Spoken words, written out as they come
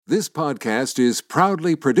This podcast is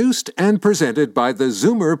proudly produced and presented by the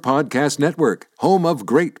Zoomer Podcast Network, home of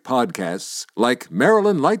great podcasts like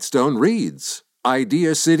Marilyn Lightstone Reads,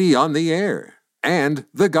 Idea City on the Air, and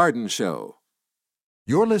The Garden Show.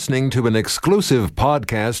 You're listening to an exclusive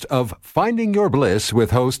podcast of Finding Your Bliss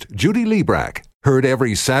with host Judy Liebrack, heard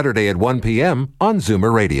every Saturday at 1 p.m. on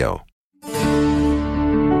Zoomer Radio.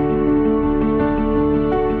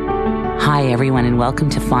 Hi, everyone, and welcome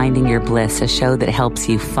to Finding Your Bliss, a show that helps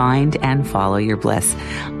you find and follow your bliss.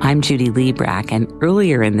 I'm Judy Liebrack, and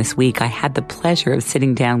earlier in this week, I had the pleasure of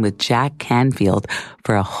sitting down with Jack Canfield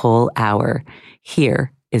for a whole hour.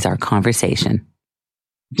 Here is our conversation.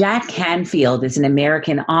 Jack Canfield is an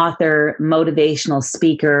American author, motivational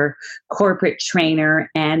speaker, corporate trainer,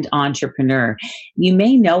 and entrepreneur. You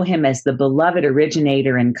may know him as the beloved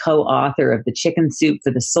originator and co-author of the Chicken Soup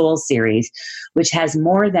for the Soul series, which has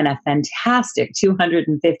more than a fantastic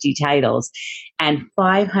 250 titles and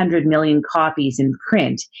 500 million copies in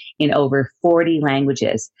print in over 40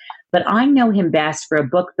 languages. But I know him best for a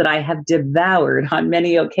book that I have devoured on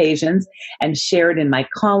many occasions and shared in my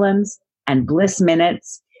columns and Bliss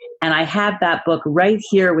Minutes. And I have that book right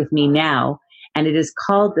here with me now, and it is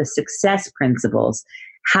called The Success Principles,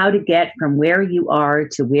 How to Get from Where You Are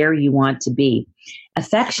to Where You Want to Be.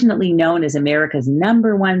 Affectionately known as America's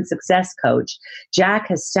 #1 success coach, Jack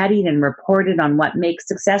has studied and reported on what makes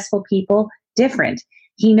successful people different.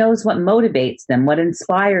 He knows what motivates them, what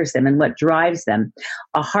inspires them, and what drives them.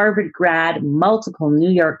 A Harvard grad, multiple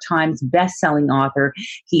New York Times best-selling author,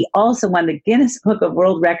 he also won the Guinness Book of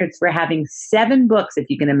World Records for having 7 books, if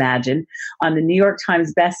you can imagine, on the New York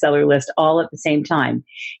Times bestseller list all at the same time.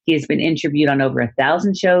 He has been interviewed on over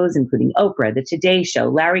 1,000 shows, including Oprah, The Today Show,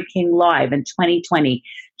 Larry King Live, and 2020,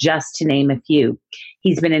 just to name a few.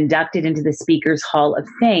 He's been inducted into the Speakers Hall of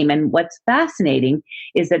Fame. And what's fascinating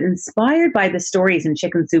is that inspired by the stories in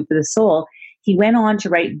Chicken Soup for the Soul, he went on to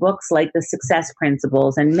write books like The Success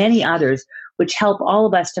Principles and many others, which help all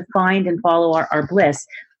of us to find and follow our bliss.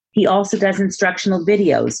 He also does instructional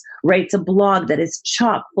videos, writes a blog that is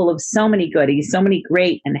chock full of so many goodies, so many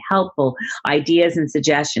great and helpful ideas and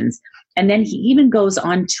suggestions. And then he even goes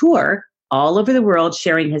on tour all over the world,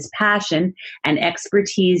 sharing his passion and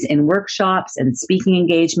expertise in workshops and speaking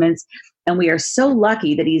engagements. And we are so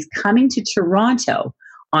lucky that he's coming to Toronto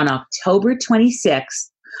on October 26th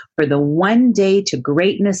for the One Day to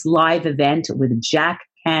Greatness live event with Jack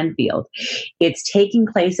Canfield. It's taking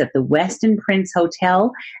place at the Westin Prince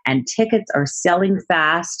Hotel, and tickets are selling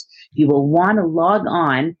fast. You will want to log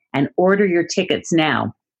on and order your tickets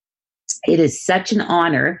now. It is such an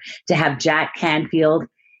honor to have Jack Canfield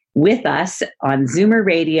with us on Zoomer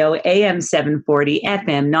Radio, AM 740,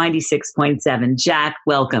 FM 96.7. Jack,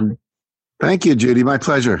 welcome. Thank you, Judy. My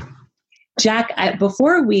pleasure. Jack,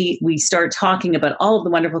 before we start talking about all of the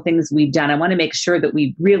wonderful things we've done, I want to make sure that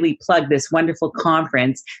we really plug this wonderful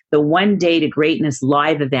conference, the One Day to Greatness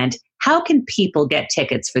live event. How can people get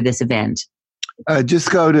tickets for this event? Just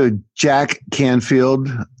go to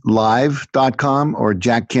jackcanfieldlive.com or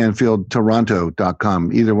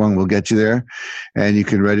jackcanfieldtoronto.com. Either one will get you there, and you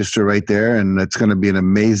can register right there, and it's going to be an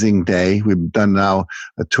amazing day. We've done now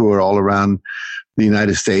a tour all around the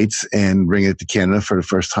United States and bring it to Canada for the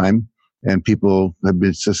first time, and people have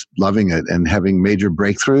been just loving it and having major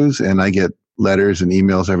breakthroughs, and I get letters and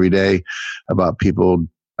emails every day about people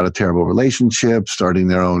out of terrible relationships, starting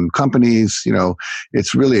their own companies. You know,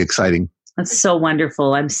 it's really exciting. That's so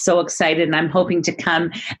wonderful. I'm so excited, and I'm hoping to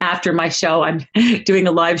come after my show. I'm doing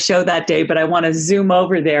a live show that day, but I want to Zoom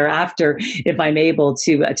over there after if I'm able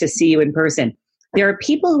to see you in person. There are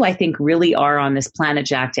people who I think really are on this planet,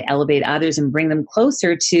 Jack, to elevate others and bring them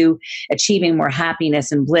closer to achieving more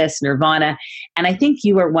happiness and bliss, nirvana. And I think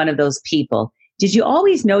you are one of those people. Did you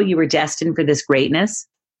always know you were destined for this greatness?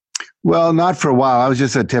 Well, not for a while. I was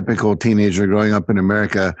just a typical teenager growing up in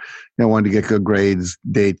America. You know, wanted to get good grades,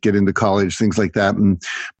 date, get into college, things like that.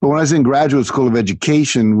 But when I was in graduate school of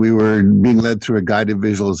education, we were being led through a guided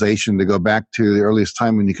visualization to go back to the earliest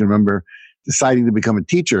time when you can remember deciding to become a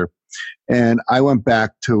teacher. And I went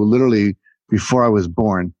back to literally before I was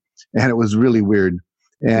born, and it was really weird.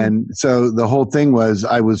 And so the whole thing was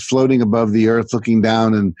I was floating above the earth looking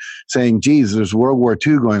down and saying, geez, there's World War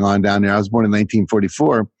II going on down there. I was born in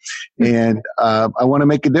 1944, and I want to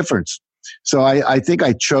make a difference. So I think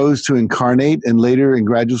I chose to incarnate, and later in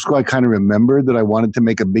graduate school, I kind of remembered that I wanted to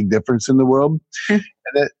make a big difference in the world. And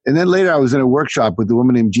then later I was in a workshop with a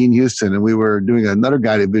woman named Jean Houston, and we were doing another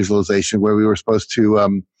guided visualization where we were supposed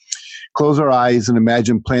to close our eyes and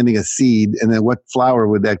imagine planting a seed, and then what flower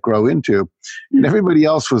would that grow into? And everybody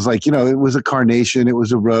else was like, you know, it was a carnation, it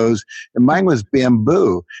was a rose, and mine was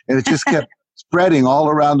bamboo, and it just kept spreading all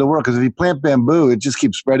around the world. Because if you plant bamboo, it just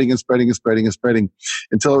keeps spreading and spreading and spreading and spreading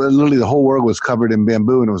until literally the whole world was covered in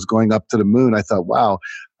bamboo and it was going up to the moon. I thought, wow,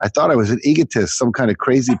 I thought I was an egotist, some kind of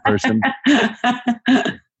crazy person.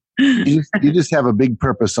 You just have a big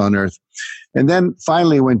purpose on earth. And then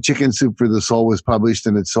finally, when Chicken Soup for the Soul was published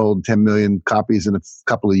and it sold 10 million copies in a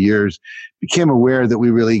couple of years, became aware that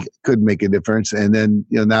we really could make a difference. And then,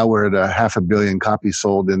 now we're at 500 million copies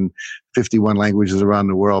sold in 51 languages around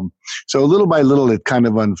the world. So little by little, it kind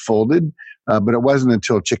of unfolded. But it wasn't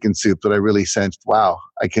until Chicken Soup that I really sensed, wow,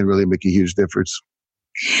 I can really make a huge difference.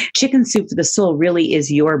 Chicken Soup for the Soul really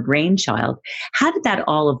is your brainchild. How did that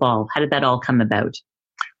all evolve? How did that all come about?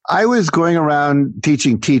 I was going around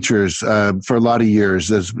teaching teachers for a lot of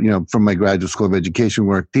years, as from my graduate school of education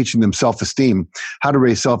work, teaching them self-esteem, how to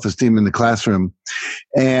raise self-esteem in the classroom.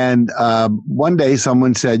 And one day,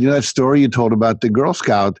 someone said, that story you told about the Girl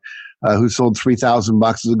Scout who sold 3,000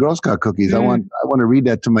 boxes of Girl Scout cookies. I want to read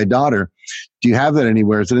that to my daughter. Do you have that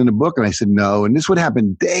anywhere? Is it in a book? And I said, no. And this would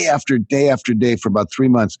happen day after day after day for about 3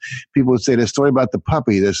 months. People would say, there's a story about the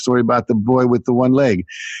puppy. There's a story about the boy with the one leg.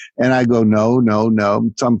 And I go, no.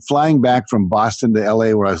 So I'm flying back from Boston to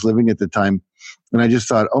LA where I was living at the time. And I just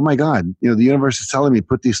thought, oh my God, the universe is telling me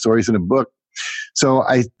put these stories in a book. So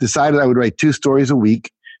I decided I would write 2 stories a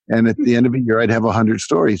week. And at the end of a year, I'd have 100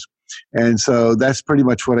 stories. And so that's pretty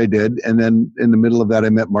much what I did. And then in the middle of that, I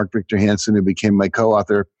met Mark Victor Hansen, who became my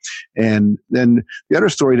co-author. And then the other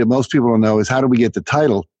story that most people don't know is how do we get the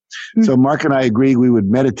title? Mm-hmm. So Mark and I agreed we would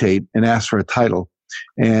meditate and ask for a title.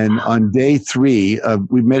 And on day 3,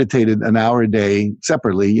 we meditated an hour a day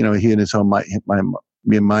separately, he in his home,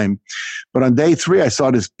 me and mine. But on day 3, I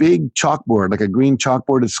saw this big chalkboard, like a green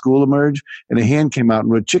chalkboard at school emerge, and a hand came out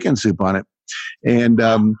and wrote Chicken Soup on it.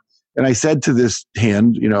 And I said to this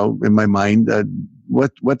hand, in my mind,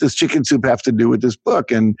 what does Chicken Soup have to do with this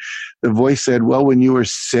book? And the voice said, well, when you were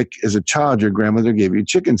sick as a child, your grandmother gave you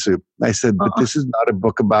chicken soup. I said, but this is not a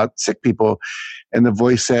book about sick people. And the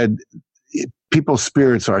voice said, people's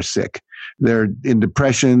spirits are sick. They're in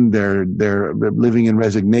depression. They're living in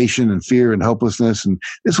resignation and fear and hopelessness. And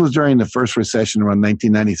this was during the first recession around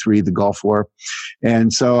 1993, the Gulf War.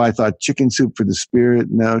 And so I thought Chicken Soup for the spirit.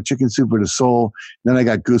 No, Chicken Soup for the soul. Then I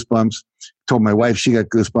got goosebumps. Told my wife, she got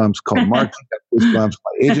goosebumps. Called Mark, he got goosebumps.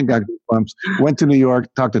 My agent got goosebumps. Went to New York,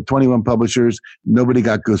 talked to 21 publishers. Nobody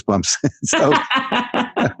got goosebumps. So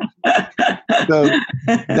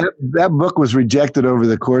that book was rejected over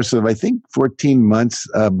the course of, I think, 14 months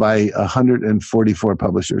by 144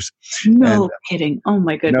 publishers. Kidding. Oh,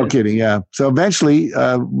 my goodness. No kidding, yeah. So eventually,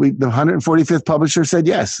 the 145th publisher said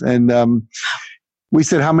yes. And we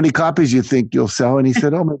said, how many copies do you think you'll sell? And he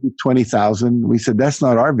said, maybe 20,000. We said, that's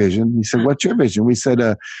not our vision. He said, what's your vision? We said,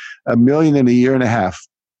 1 million in a year and a half.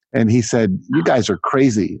 And he said, you guys are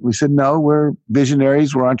crazy. We said, no, we're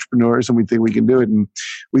visionaries, we're entrepreneurs, and we think we can do it. And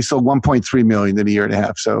we sold 1.3 million in a year and a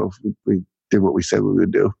half. So we did what we said we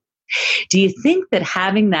would do. Do you think that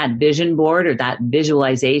having that vision board or that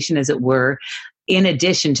visualization, as it were, in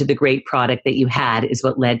addition to the great product that you had, is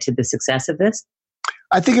what led to the success of this?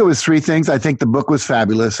 I think it was 3 things. I think the book was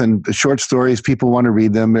fabulous, and the short stories, people want to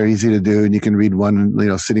read them. They're easy to do, and you can read one,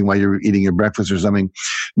 sitting while you're eating your breakfast or something.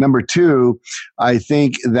 Number 2, I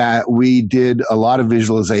think that we did a lot of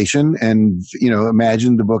visualization and,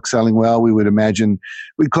 imagined the book selling well.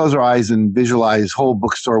 We'd close our eyes and visualize whole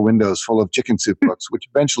bookstore windows full of Chicken Soup books, which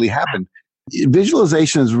eventually happened.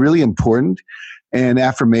 Visualization is really important, and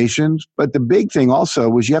affirmations. But the big thing also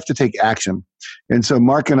was you have to take action. And so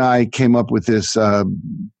Mark and I came up with this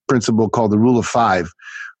principle called the Rule of 5,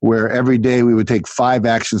 where every day we would take 5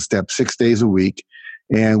 action steps, 6 days a week.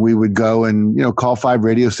 And we would go and, call 5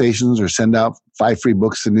 radio stations or send out 5 free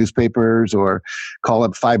books to newspapers, or call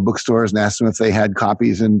up 5 bookstores and ask them if they had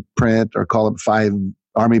copies in print, or call up 5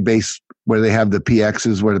 Army base where they have the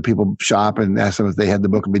PXs where the people shop, and ask them if they had the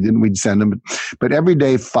book. If we didn't, we'd send them. But every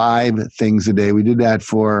day, 5 things a day. We did that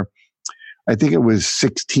for, I think it was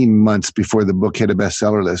 16 months before the book hit a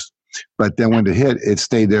bestseller list. But then when it hit, it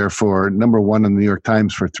stayed there for number 1 in the New York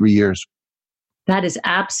Times for 3 years. That is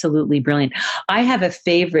absolutely brilliant. I have a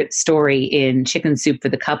favorite story in Chicken Soup for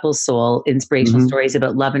the Couple's Soul, inspirational stories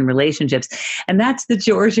about love and relationships. And that's the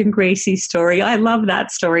George and Gracie story. I love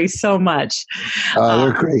that story so much.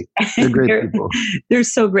 They're great. They're great people. They're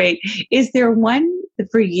so great. Is there one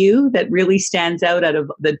for you that really stands out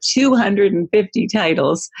of the 250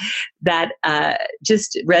 titles that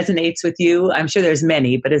just resonates with you? I'm sure there's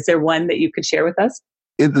many, but is there one that you could share with us?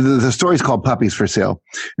 the story's called Puppies for Sale.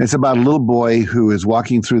 And it's about a little boy who is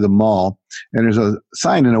walking through the mall, and there's a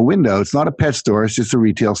sign in a window. It's not a pet store. It's just a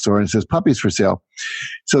retail store, and it says Puppies for Sale.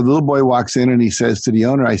 So the little boy walks in and he says to the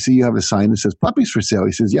owner, I see you have a sign that says Puppies for Sale.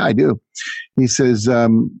 He says, yeah, I do. He says,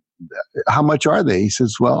 how much are they? He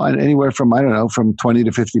says, well, anywhere from, I don't know, from 20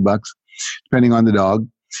 to $50, depending on the dog.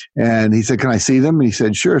 And he said, can I see them? And he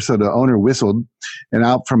said, sure. So the owner whistled, and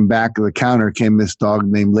out from back of the counter came this dog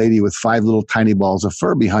named Lady with 5 little tiny balls of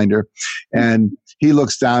fur behind her. And he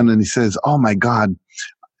looks down and he says, oh my God,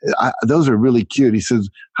 those are really cute. He says,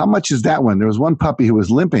 how much is that one? There was one puppy who was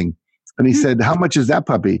limping. And he said, how much is that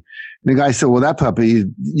puppy? And the guy said, well, that puppy,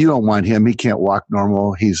 you don't want him. He can't walk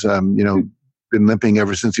normal. He's, been limping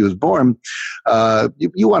ever since he was born.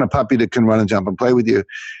 You want a puppy that can run and jump and play with you.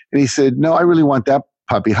 And he said, no, I really want that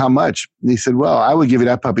puppy. How much? And he said, well, I would give you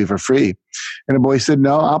that puppy for free. And the boy said,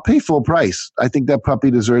 no, I'll pay full price. I think that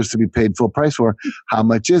puppy deserves to be paid full price for. How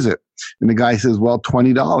much is it? And the guy says, well,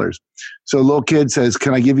 $20. So a little kid says,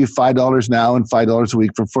 can I give you $5 now and $5 a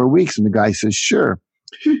week for 4 weeks? And the guy says, sure.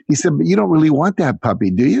 He said, but you don't really want that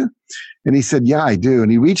puppy, do you? And he said, yeah, I do.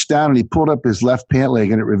 And he reached down and he pulled up his left pant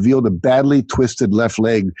leg, and it revealed a badly twisted left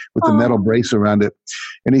leg with a metal brace around it.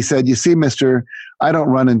 And he said, you see, mister, I don't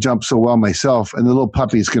run and jump so well myself, and the little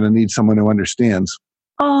puppy's going to need someone who understands.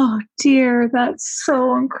 Oh, dear. That's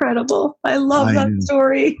so incredible. I love that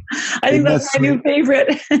story. I think that's my new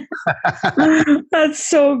favorite. That's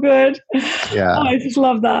so good. Yeah. Oh, I just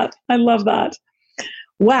love that. I love that.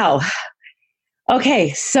 Wow. Okay,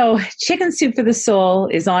 so Chicken Soup for the Soul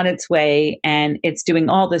is on its way, and it's doing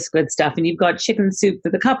all this good stuff. And you've got Chicken Soup for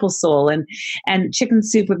the Couple Soul, and Chicken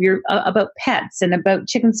Soup of your about pets, and about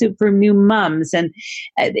Chicken Soup for new mums, and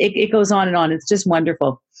it goes on and on. It's just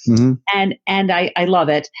wonderful, and I love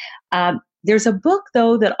it. There's a book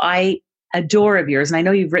though that I adore of yours, and I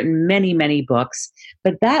know you've written many, many books,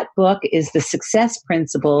 but that book is The Success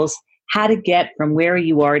Principles: How to Get from Where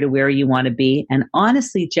You Are to Where You Want to Be. And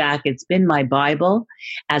honestly, Jack, it's been my Bible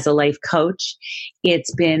as a life coach.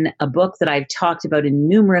 It's been a book that I've talked about in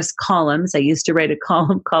numerous columns. I used to write a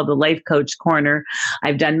column called The Life Coach Corner.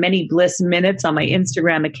 I've done many Bliss Minutes on my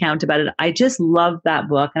Instagram account about it. I just love that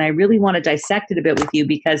book, and I really want to dissect it a bit with you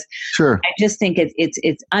because I just think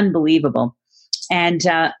it's unbelievable. And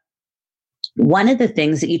one of the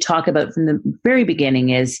things that you talk about from the very beginning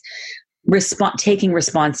is taking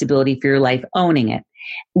responsibility for your life, owning it.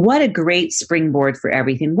 What a great springboard for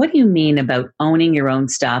everything. What do you mean about owning your own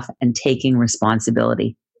stuff and taking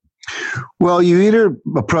responsibility? Well, you either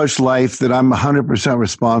approach life that I'm 100%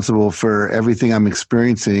 responsible for everything I'm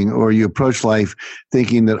experiencing, or you approach life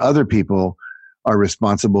thinking that other people are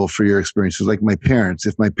responsible for your experiences. Like my parents.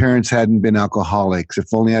 If my parents hadn't been alcoholics, if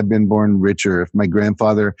only I'd been born richer, if my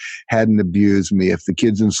grandfather hadn't abused me, if the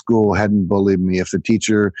kids in school hadn't bullied me, if the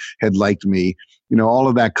teacher had liked me, all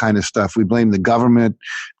of that kind of stuff. We blame the government,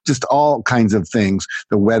 just all kinds of things.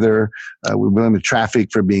 The weather, we blame the traffic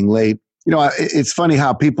for being late. It's funny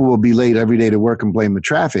how people will be late every day to work and blame the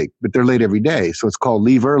traffic, but they're late every day. So it's called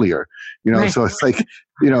leave earlier, right. So it's like,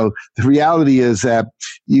 the reality is that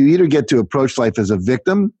you either get to approach life as a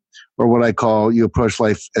victim, or what I call you approach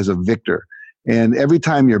life as a victor. And every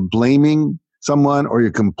time you're blaming someone or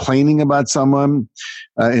you're complaining about someone,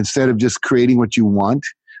 instead of just creating what you want,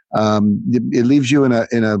 it leaves you in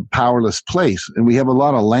a powerless place. And we have a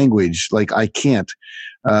lot of language like I can't.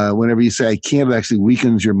 Whenever you say I can't, it actually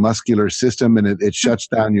weakens your muscular system, and it shuts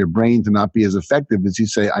down your brain to not be as effective as you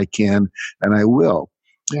say I can and I will.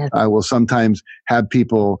 Yes. I will sometimes have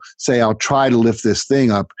people say, I'll try to lift this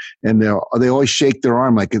thing up, and they always shake their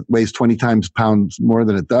arm like it weighs 20 pounds more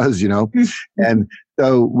than it does, And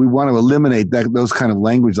so we want to eliminate those kind of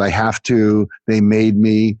language. I have to, they made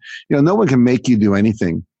me, no one can make you do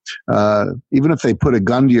anything. Even if they put a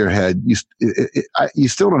gun to your head, you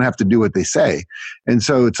still don't have to do what they say. And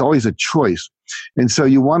so it's always a choice. And so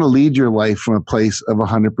you want to lead your life from a place of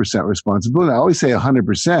 100% responsibility. I always say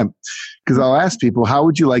 100% because I'll ask people, how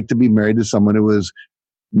would you like to be married to someone who was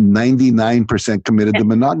 99% committed to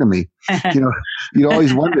monogamy? You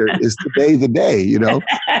always wonder, is today the day,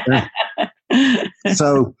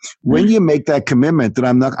 So when you make that commitment that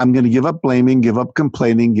I'm going to give up blaming, give up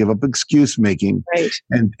complaining, give up excuse making, right.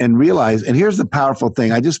 and realize, and here's the powerful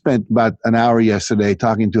thing. I just spent about an hour yesterday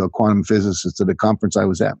talking to a quantum physicist at a conference I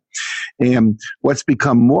was at. And what's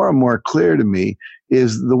become more and more clear to me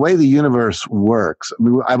is the way the universe works. I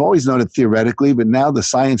mean, I've always known it theoretically, but now the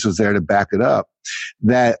science is there to back it up,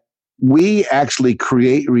 that we actually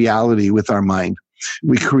create reality with our mind.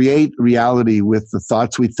 We create reality with the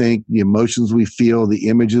thoughts we think, the emotions we feel, the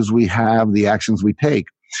images we have, the actions we take.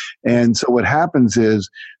 And so what happens is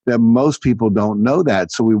that most people don't know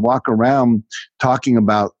that. So we walk around talking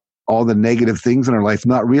about all the negative things in our life,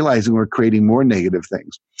 not realizing we're creating more negative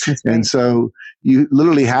things. And so you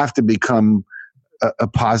literally have to become a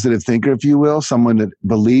positive thinker, if you will, someone that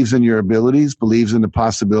believes in your abilities, believes in the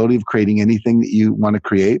possibility of creating anything that you want to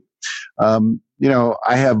create.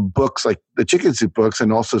 I have books like the Chicken Soup books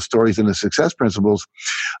and also Stories in the Success Principles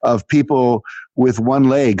of people with one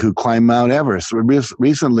leg who climb Mount Everest.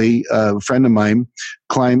 Recently, a friend of mine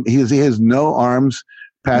he has no arms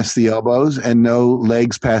past the elbows and no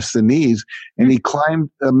legs past the knees, and he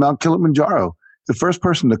climbed Mount Kilimanjaro, the first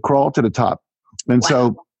person to crawl to the top. And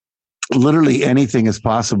so literally anything is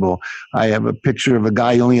possible. I have a picture of a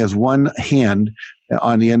guy who only has one hand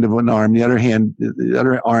on the end of one arm. The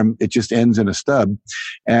other arm, it just ends in a stub.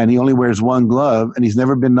 And he only wears one glove, and he's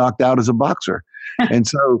never been knocked out as a boxer. And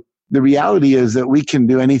so the reality is that we can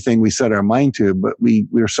do anything we set our mind to, but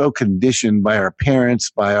we're so conditioned by our parents,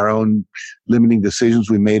 by our own limiting decisions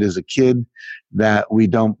we made as a kid, that we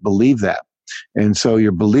don't believe that. And so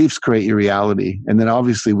your beliefs create your reality. And then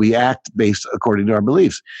obviously we act based according to our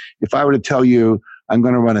beliefs. If I were to tell you, I'm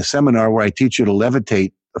going to run a seminar where I teach you to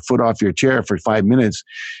levitate a foot off your chair for 5 minutes,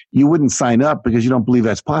 you wouldn't sign up because you don't believe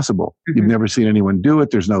that's possible. Mm-hmm. You've never seen anyone do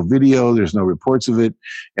it. There's no video. There's no reports of it.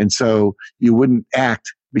 And so you wouldn't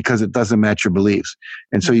act because it doesn't match your beliefs.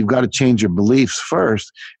 And so you've got to change your beliefs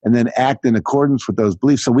first and then act in accordance with those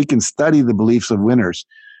beliefs. So we can study the beliefs of winners.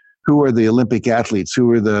 Who are the Olympic athletes?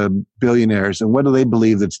 Who are the billionaires? And what do they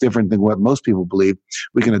believe that's different than what most people believe?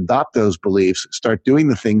 We can adopt those beliefs, start doing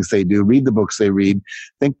the things they do, read the books they read,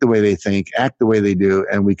 think the way they think, act the way they do,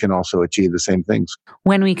 and we can also achieve the same things.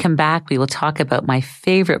 When we come back, we will talk about my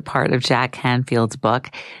favorite part of Jack Canfield's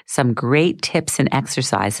book, some great tips and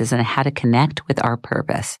exercises on how to connect with our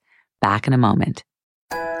purpose. Back in a moment.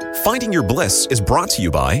 Finding Your Bliss is brought to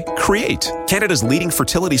you by Create, Canada's leading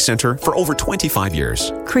fertility centre for over 25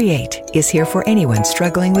 years. Create is here for anyone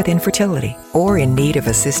struggling with infertility or in need of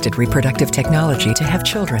assisted reproductive technology to have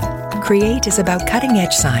children. Create is about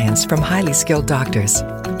cutting-edge science from highly skilled doctors.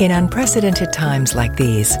 In unprecedented times like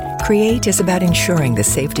these, Create is about ensuring the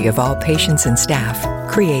safety of all patients and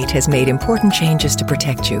staff. Create has made important changes to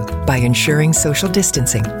protect you by ensuring social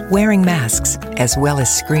distancing, wearing masks, as well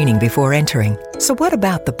as screening before entering. So what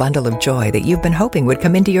about the bundle of joy that you've been hoping would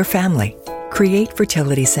come into your family? Create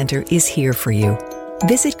Fertility Center is here for you.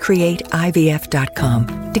 Visit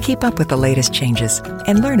CreateIVF.com to keep up with the latest changes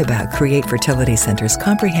and learn about Create Fertility Center's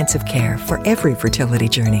comprehensive care for every fertility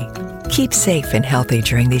journey. Keep safe and healthy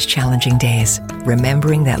during these challenging days,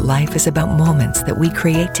 remembering that life is about moments that we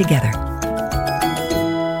create together.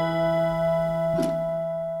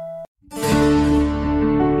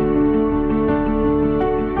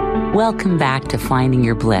 Welcome back to Finding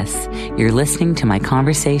Your Bliss. You're listening to my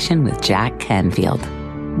conversation with Jack Canfield.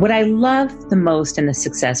 What I love the most in the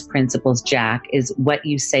Success Principles, Jack, is what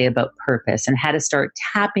you say about purpose and how to start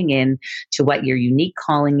tapping in to what your unique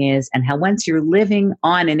calling is, and how once you're living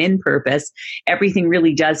on and in purpose, everything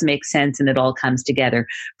really does make sense and it all comes together.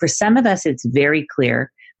 For some of us, it's very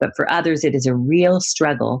clear, but for others, it is a real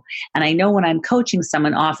struggle. And I know when I'm coaching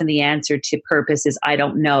someone, often the answer to purpose is, I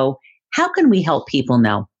don't know. How can we help people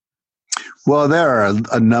know? Well, there are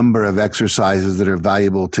a number of exercises that are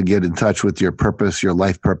valuable to get in touch with your purpose, your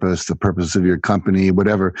life purpose, the purpose of your company,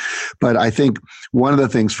 whatever. But I think one of the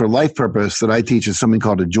things for life purpose that I teach is something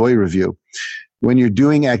called a joy review. When you're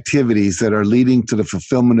doing activities that are leading to the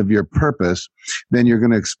fulfillment of your purpose, then you're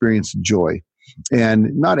going to experience joy.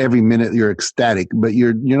 And not every minute you're ecstatic, but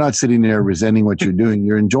you're not sitting there resenting what you're doing.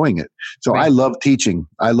 You're enjoying it. So right. I love teaching.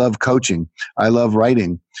 I love coaching. I love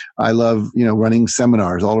writing. I love, running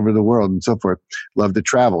seminars all over the world and so forth. Love to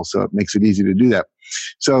travel. So it makes it easy to do that.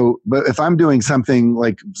 So, but if I'm doing something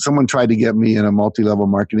like someone tried to get me in a multi-level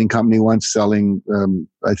marketing company once selling,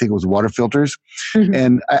 I think it was water filters. Mm-hmm.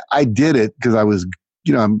 And I did it because I was,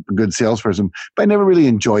 I'm a good salesperson, but I never really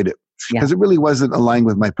enjoyed it. Because it really wasn't aligned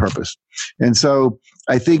with my purpose. And so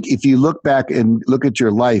I think if you look back and look at your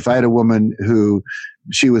life, I had a woman who,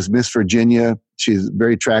 she was Miss Virginia. She's a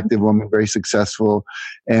very attractive woman, very successful.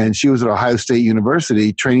 And she was at Ohio State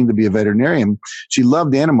University training to be a veterinarian. She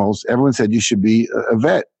loved animals. Everyone said you should be a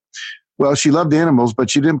vet. Well, she loved animals, but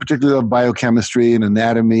she didn't particularly love biochemistry and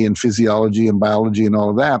anatomy and physiology and biology and all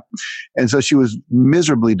of that. And so she was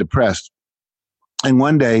miserably depressed. And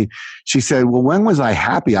one day she said, well, when was I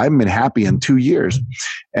happy? I haven't been happy in 2 years.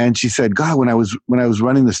 And she said, God, when I was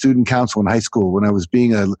running the student council in high school, when I was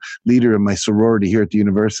being a leader in my sorority here at the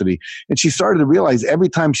university. And she started to realize every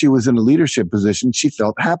time she was in a leadership position, she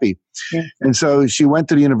felt happy. Yeah. And so she went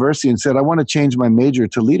to the university and said, I want to change my major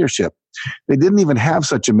to leadership. They didn't even have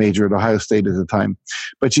such a major at Ohio State at the time.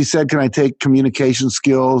 But she said, can I take communication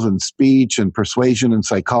skills and speech and persuasion and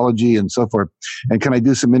psychology and so forth? And can I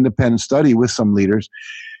do some independent study with some leaders?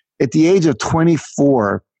 At the age of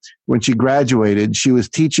 24, when she graduated, she was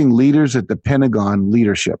teaching leaders at the Pentagon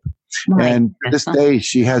leadership. Right. And to this day,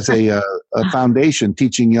 she has a foundation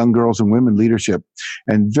teaching young girls and women leadership,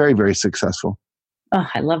 and very, very successful. Oh,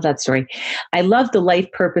 I love that story. I love the life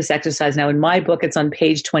purpose exercise. Now, in my book, it's on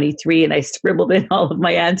page 23, and I scribbled in all of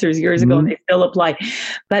my answers years ago, and they still apply.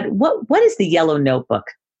 But what is the yellow notebook?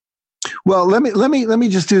 Well, let me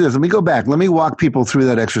just do this. Let me go back. Let me walk people through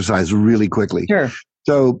that exercise really quickly. Sure.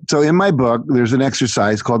 So in my book, there's an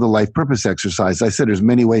exercise called the life purpose exercise. I said there's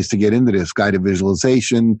many ways to get into this: guided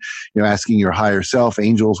visualization, asking your higher self,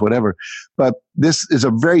 angels, whatever. But this is a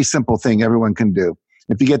very simple thing everyone can do.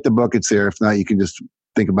 If you get the book, it's there. If not, you can just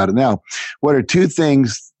think about it now. What are two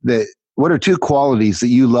qualities that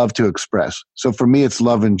you love to express? So for me, it's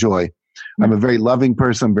love and joy. I'm a very loving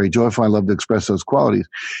person. I'm very joyful. I love to express those qualities.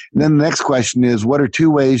 And then the next question is, what are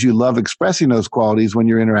two ways you love expressing those qualities when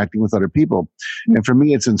you're interacting with other people? And for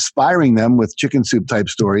me, it's inspiring them with chicken soup type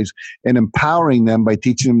stories and empowering them by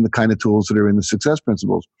teaching them the kind of tools that are in the success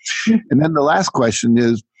principles. And then the last question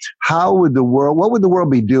is, what would the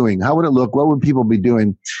world be doing? How would it look? What would people be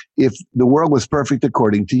doing if the world was perfect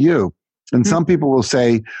according to you? And some people will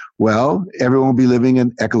say, well, everyone will be living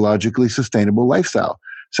an ecologically sustainable lifestyle.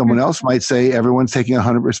 Someone else might say everyone's taking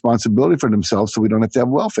 100% responsibility for themselves, so we don't have to have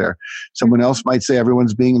welfare. Someone else might say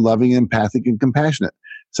everyone's being loving, empathic, and compassionate.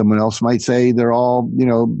 Someone else might say they're all,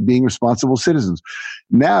 being responsible citizens.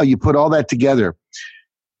 Now you put all that together,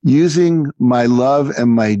 using my love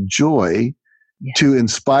and my joy to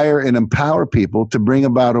inspire and empower people to bring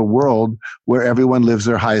about a world where everyone lives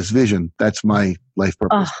their highest vision. That's my life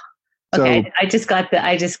purpose. Oh. Okay, so, I just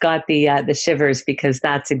got the shivers, because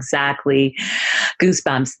that's exactly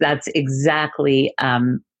goosebumps. That's exactly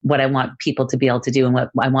what I want people to be able to do, and what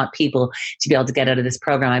I want people to be able to get out of this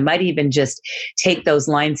program. I might even just take those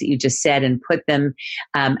lines that you just said and put them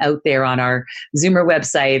out there on our Zoomer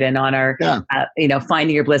website and on our,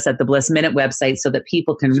 Finding Your Bliss at the Bliss Minute website, so that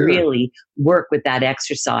people can really work with that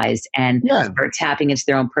exercise and start tapping into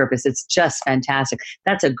their own purpose. It's just fantastic.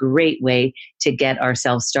 That's a great way to get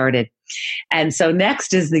ourselves started. And so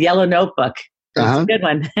next is the yellow notebook. That's a good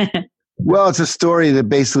one. Well, it's a story that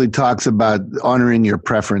basically talks about honoring your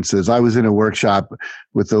preferences. I was in a workshop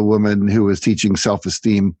with a woman who was teaching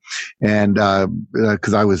self-esteem, and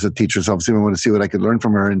because I was a teacher of self-esteem, I wanted to see what I could learn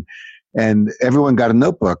from her. And everyone got a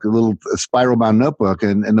notebook, a spiral-bound notebook,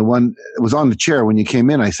 and the one it was on the chair when you came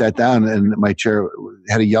in. I sat down, and my chair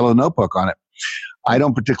had a yellow notebook on it. I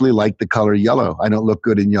don't particularly like the color yellow. I don't look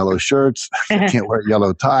good in yellow shirts. I can't wear a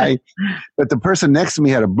yellow tie. But the person next to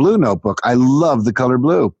me had a blue notebook. I love the color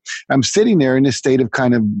blue. I'm sitting there in a state of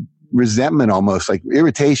kind of resentment, almost like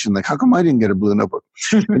irritation. Like, how come I didn't get a blue notebook?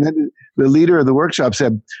 And then the leader of the workshop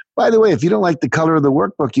said, by the way, if you don't like the color of the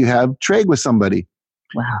workbook you have, trade with somebody.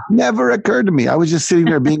 Wow. Never occurred to me. I was just sitting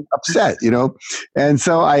there being upset, And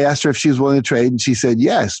so I asked her if she was willing to trade, and she said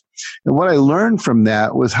yes. And what I learned from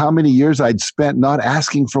that was how many years I'd spent not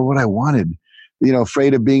asking for what I wanted,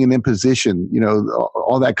 afraid of being an imposition,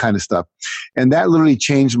 all that kind of stuff. And that literally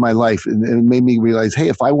changed my life. And it made me realize, hey,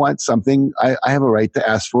 if I want something, I have a right to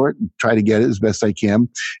ask for it and try to get it as best I can.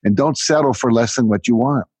 And don't settle for less than what you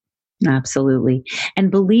want. Absolutely. And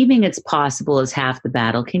believing it's possible is half the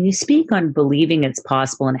battle. Can you speak on believing it's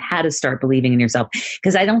possible and how to start believing in yourself?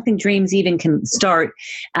 Because I don't think dreams even can start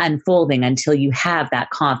unfolding until you have that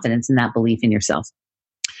confidence and that belief in yourself.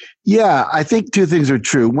 Yeah, I think two things are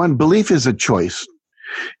true. One, belief is a choice.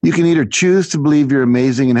 You can either choose to believe you're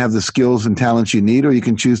amazing and have the skills and talents you need, or you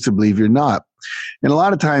can choose to believe you're not. And a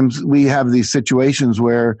lot of times we have these situations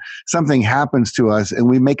where something happens to us and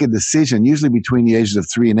we make a decision, usually between the ages of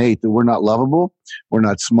 3 and 8, that we're not lovable, we're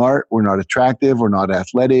not smart, we're not attractive, we're not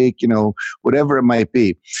athletic, whatever it might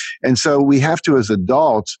be. And so we have to, as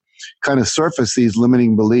adults, kind of surface these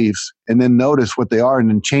limiting beliefs and then notice what they are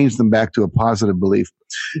and then change them back to a positive belief.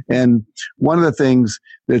 And one of the things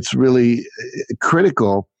that's really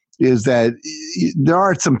critical is that there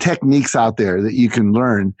are some techniques out there that you can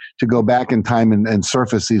learn to go back in time and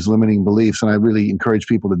surface these limiting beliefs. And I really encourage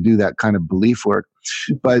people to do that kind of belief work.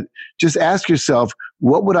 But just ask yourself,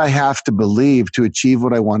 what would I have to believe to achieve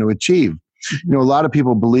what I want to achieve? A lot of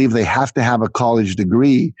people believe they have to have a college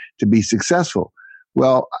degree to be successful.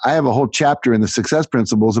 Well, I have a whole chapter in the Success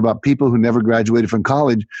Principles about people who never graduated from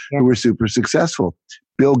college who were super successful.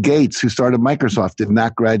 Bill Gates, who started Microsoft, did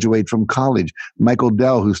not graduate from college. Michael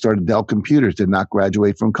Dell, who started Dell Computers, did not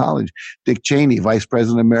graduate from college. Dick Cheney, vice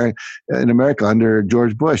president in America under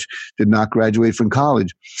George Bush, did not graduate from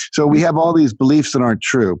college. So we have all these beliefs that aren't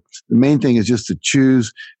true. The main thing is just to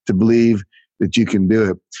choose to believe that you can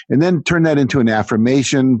do it. And then turn that into an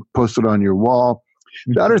affirmation, post it on your wall.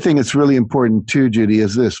 The other thing that's really important too, Judy,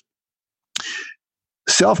 is this.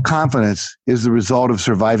 Self-confidence is the result of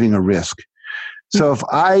surviving a risk. So if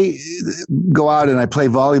I go out and I play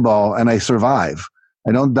volleyball and I survive,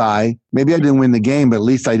 I don't die. Maybe I didn't win the game, but at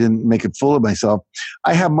least I didn't make it fool of myself.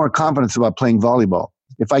 I have more confidence about playing volleyball.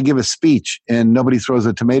 If I give a speech and nobody throws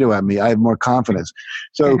a tomato at me, I have more confidence.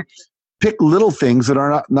 So pick little things that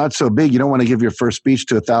are not so big. You don't want to give your first speech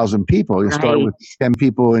to 1,000 people. You start with 10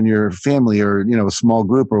 people in your family or, a small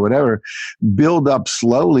group or whatever. Build up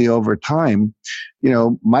slowly over time.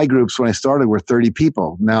 My groups when I started were 30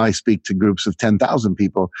 people. Now I speak to groups of 10,000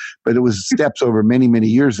 people, but it was steps over many, many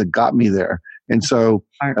years that got me there. And so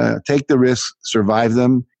take the risks, survive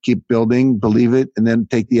them, keep building, believe it, and then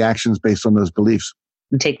take the actions based on those beliefs.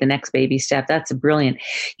 And take the next baby step. That's brilliant.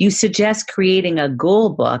 You suggest creating a goal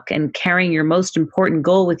book and carrying your most important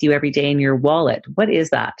goal with you every day in your wallet. What is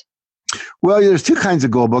that? Well, there's two kinds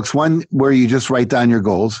of goal books. One where you just write down your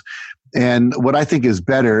goals. And what I think is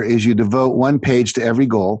better is you devote one page to every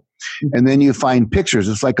goal, and then you find pictures.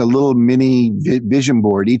 It's like a little mini vision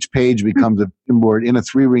board. Each page becomes a vision board in a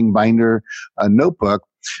 3-ring binder, a notebook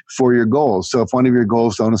for your goals. So if one of your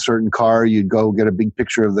goals is to own a certain car, you'd go get a big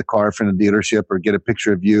picture of the car from a dealership or get a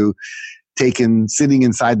picture of you sitting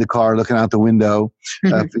inside the car, looking out the window.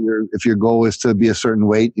 If your goal is to be a certain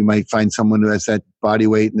weight, you might find someone who has that body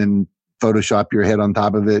weight and then Photoshop your head on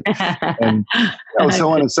top of it, and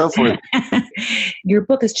so on and so forth. Your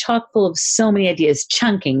book is chock full of so many ideas.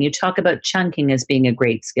 Chunking. You talk about chunking as being a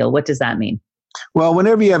great skill. What does that mean? Well,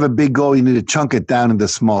 whenever you have a big goal, you need to chunk it down into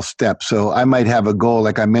small steps. So I might have a goal,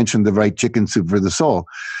 like I mentioned, to write Chicken Soup for the Soul,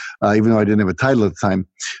 even though I didn't have a title at the time.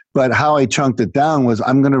 But how I chunked it down was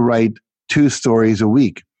I'm going to write 2 stories a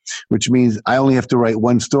week, which means I only have to write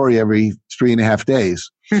 1 story every 3.5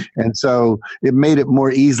 days. And so it made it more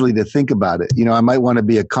easily to think about it. I might want to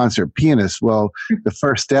be a concert pianist. Well, the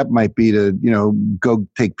first step might be to, go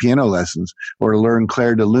take piano lessons or learn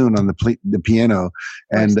Clair de Lune on the piano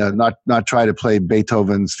and not try to play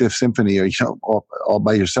Beethoven's Fifth Symphony or, all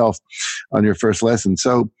by yourself on your first lesson.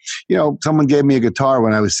 So, someone gave me a guitar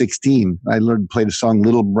when I was 16. I learned to play the song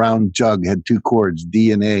Little Brown Jug, had 2 chords,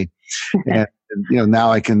 D and A. And, now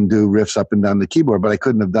I can do riffs up and down the keyboard, but I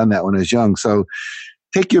couldn't have done that when I was young. So,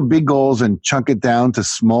 take your big goals and chunk it down to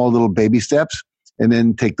small little baby steps, and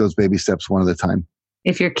then take those baby steps one at a time.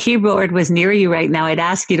 If your keyboard was near you right now, I'd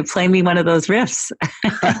ask you to play me one of those riffs.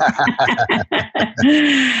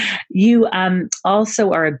 You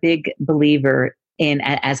also are a big believer in,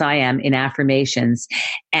 as I am, in affirmations.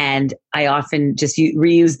 And I often just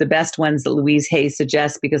reuse the best ones that Louise Hay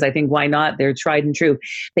suggests because I think why not? They're tried and true.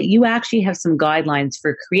 But you actually have some guidelines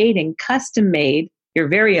for creating custom-made, your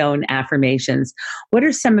very own affirmations. What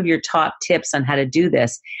are some of your top tips on how to do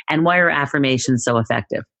this, and why are affirmations so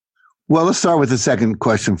effective? Well, let's start with the second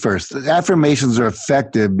question first. Affirmations are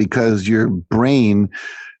effective because your brain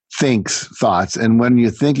thinks thoughts, and when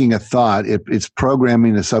you're thinking a thought, it's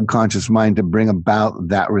programming the subconscious mind to bring about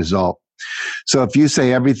that result. So if you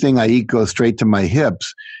say everything I eat goes straight to my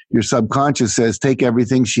hips, your subconscious says take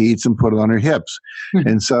everything she eats and put it on her hips.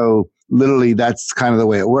 And so literally that's kind of the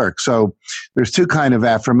way it works. So there's 2 kinds of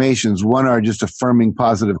affirmations. One are just affirming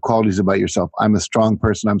positive qualities about yourself. I'm a strong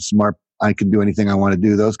person. I'm smart. I can do anything I want to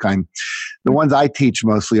do, those kind. The ones I teach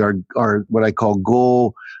mostly are what I call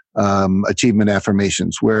goal achievement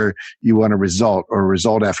affirmations, where you want a result or a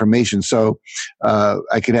result affirmation. So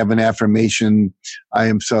I could have an affirmation, I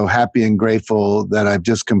am so happy and grateful that I've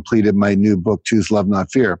just completed my new book, Choose Love,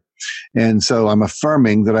 Not Fear. And so I'm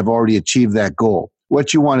affirming that I've already achieved that goal.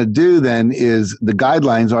 What you want to do then is the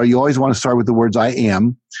guidelines are you always want to start with the words I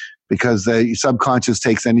am, because the subconscious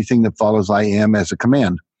takes anything that follows I am as a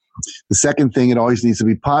command. The second thing, it always needs to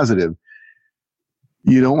be positive.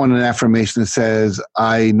 You don't want an affirmation that says,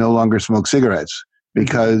 I no longer smoke cigarettes,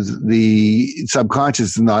 because the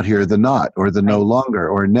subconscious is not hear the not or the no longer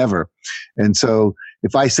or never. And so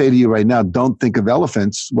if I say to you right now, don't think of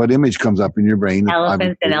elephants, what image comes up in your brain?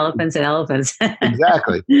 Elephants and elephants and elephants.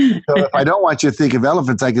 Exactly. So if I don't want you to think of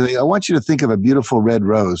elephants, I can say, I want you to think of a beautiful red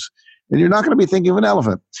rose. And you're not going to be thinking of an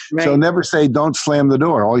elephant. Right. So never say, don't slam the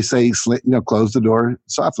door. Always say, close the door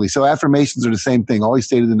softly. So affirmations are the same thing. Always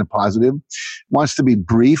stated in the positive. Wants to be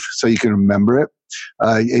brief so you can remember it.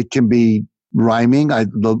 It can be rhyming.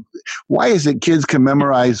 Why is it kids can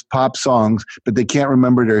memorize pop songs, but they can't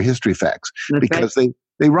remember their history facts? That's because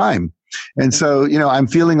they rhyme. And so, I'm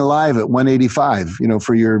feeling alive at 185,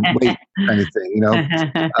 for your weight kind of thing,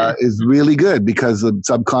 is really good because the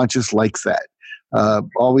subconscious likes that.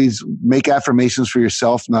 Always make affirmations for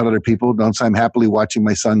yourself, not other people. Don't say I'm happily watching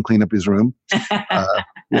my son clean up his room.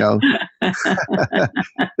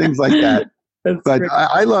 Things like that. But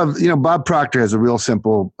I love, Bob Proctor has a real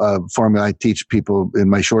simple formula I teach people in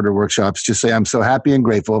my shorter workshops. Just say, I'm so happy and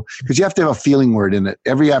grateful, because you have to have a feeling word in it.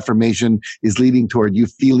 Every affirmation is leading toward you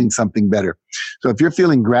feeling something better. So if you're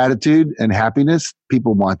feeling gratitude and happiness,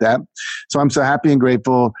 people want that. So I'm so happy and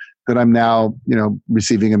grateful that I'm now,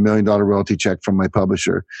 receiving $1 million royalty check from my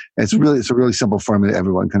publisher. And it's a really simple formula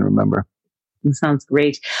everyone can remember. That sounds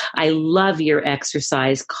great. I love your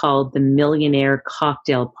exercise called the Millionaire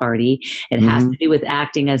Cocktail Party. It has to do with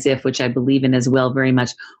acting as if, which I believe in as well very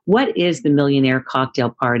much. What is the Millionaire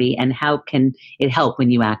Cocktail Party, and how can it help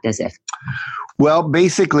when you act as if? Well,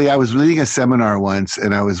 basically, I was leading a seminar once,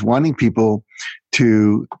 and I was wanting people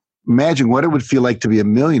to imagine what it would feel like to be a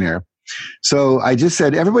millionaire. So I just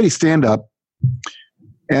said, everybody stand up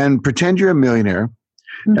and pretend you're a millionaire.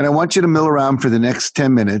 And I want you to mill around for the next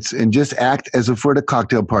 10 minutes and just act as if we're at a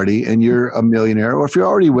cocktail party and you're a millionaire. Or if you're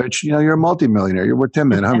already rich, you're a multimillionaire. You're worth 10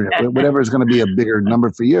 million, 100, whatever is going to be a bigger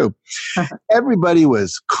number for you. Everybody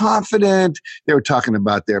was confident. They were talking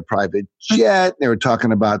about their private jet. They were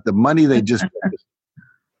talking about the money they just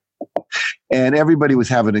and everybody was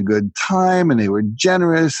having a good time, and they were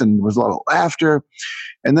generous, and there was a lot of laughter.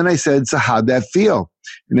 And then I said, so how'd that feel?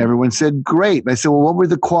 And everyone said, great. And I said, well, what were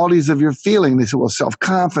the qualities of your feeling? And they said, well,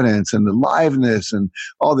 self-confidence and aliveness and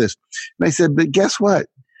all this. And I said, but guess what?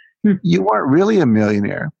 You weren't really a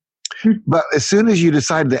millionaire. But as soon as you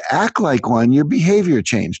decided to act like one, your behavior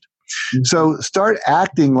changed. So start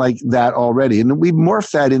acting like that already. And we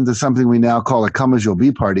morphed that into something we now call a Come As You'll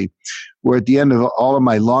Be party, where at the end of all of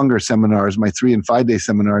my longer seminars, my 3 and 5 day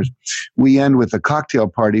seminars, we end with a cocktail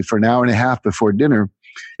party for an hour and a half before dinner.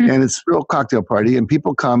 And it's a real cocktail party, and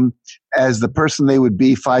people come as the person they would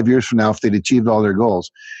be 5 years from now if they'd achieved all their goals.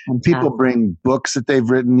 People bring books that they've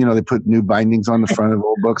written. They put new bindings on the front of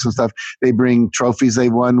old books and stuff. They bring trophies they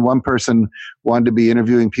won. One person wanted to be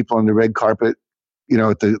interviewing people on the red carpet,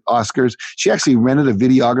 at the Oscars. She actually rented a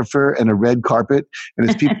videographer and a red carpet. And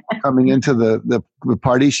as people were coming into the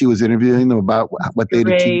party, she was interviewing them about what they'd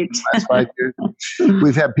achieved in the last 5 years.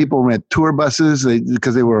 We've had people rent tour buses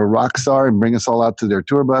because they were a rock star and bring us all out to their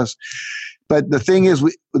tour bus. But the thing is,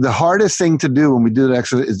 the hardest thing to do when we do the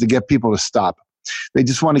exercise is to get people to stop. They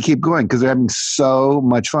just want to keep going because they're having so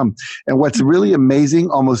much fun. And what's really amazing,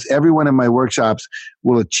 almost everyone in my workshops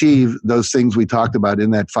will achieve those things we talked about in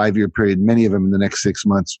that 5-year period, many of them in the next 6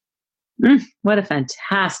 months. What a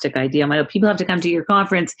fantastic idea. I know people have to come to your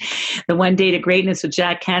conference, the One Day to Greatness with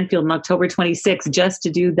Jack Canfield on October 26th, just to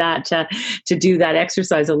do that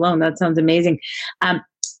exercise alone. That sounds amazing.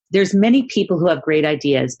 There's many people who have great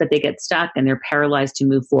ideas, but they get stuck and they're paralyzed to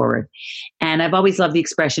move forward. And I've always loved the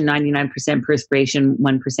expression 99% perspiration,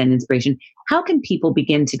 1% inspiration. How can people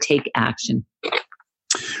begin to take action?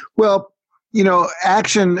 Well,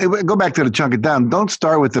 action, go back to the chunk it down. Don't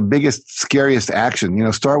start with the biggest, scariest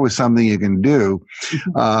action. Start with something you can do.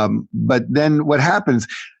 But then what happens,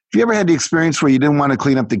 if you ever had the experience where you didn't want to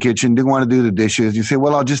clean up the kitchen, didn't want to do the dishes, you say,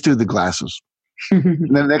 well, I'll just do the glasses. And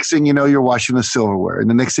then the next thing you know, you're washing the silverware. And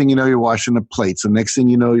the next thing you know, you're washing the plates. And the next thing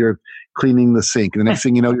you know, you're cleaning the sink. And the next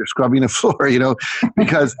thing you know, you're scrubbing the floor,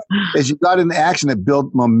 because as you got into action, it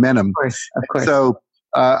built momentum. Of course. So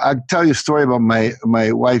I'll tell you a story about my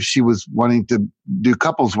wife. She was wanting to do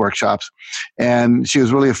couples workshops, and she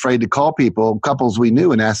was really afraid to call couples we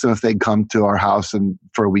knew, and ask them if they'd come to our house and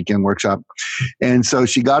for a weekend workshop. And so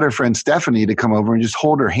she got her friend Stephanie to come over and just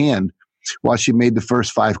hold her hand while she made the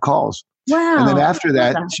first 5 calls. Wow. And then after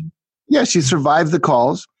that, she survived the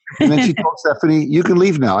calls. And then she told Stephanie, you can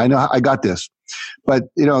leave now. I know I got this. But,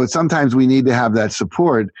 sometimes we need to have that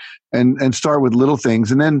support and start with little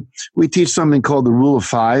things. And then we teach something called the Rule of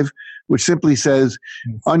 5, which simply says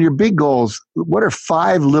on your big goals, what are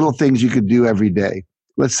 5 little things you could do every day?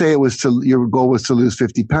 Let's say your goal was to lose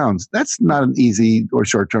 50 pounds. That's not an easy or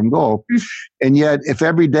short-term goal. And yet, if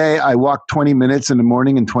every day I walk 20 minutes in the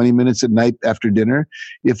morning and 20 minutes at night after dinner,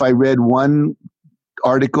 if I read one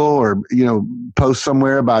article or, post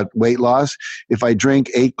somewhere about weight loss, if I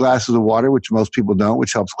drink 8 glasses of water, which most people don't,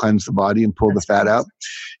 which helps cleanse the body and pull the fat out.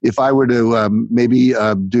 If I were to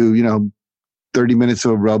do, 30 minutes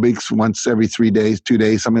of aerobics once every 3 days, 2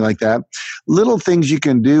 days, something like that. Little things you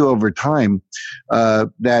can do over time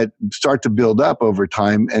that start to build up over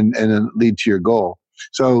time and lead to your goal.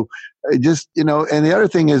 So Just, and the other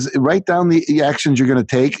thing is write down the actions you're going to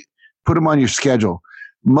take, put them on your schedule.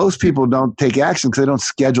 Most people don't take action because they don't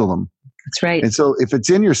schedule them. That's right. And so if it's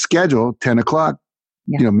in your schedule, 10 o'clock,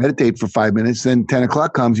 meditate for 5 minutes, then 10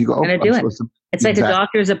 o'clock comes, you go, I'm do it. It's like a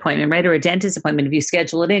doctor's appointment, right? Or a dentist appointment. If you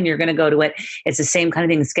schedule it in, you're going to go to it. It's the same kind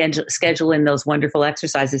of thing. Schedule in those wonderful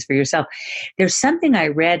exercises for yourself. There's something I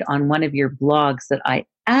read on one of your blogs that I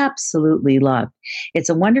absolutely loved. It's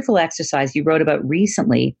a wonderful exercise you wrote about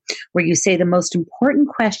recently where you say the most important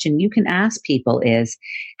question you can ask people is,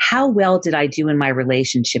 how well did I do in my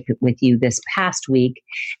relationship with you this past week?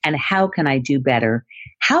 And how can I do better?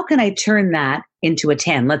 How can I turn that into a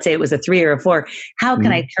 10? Let's say it was a 3 or a 4. How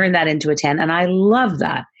can I turn that into a 10? And I love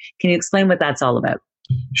that. Can you explain what that's all about?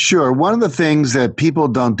 Sure. One of the things that people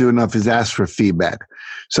don't do enough is ask for feedback.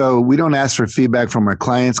 So we don't ask for feedback from our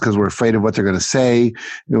clients because we're afraid of what they're going to say.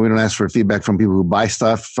 We don't ask for feedback from people who buy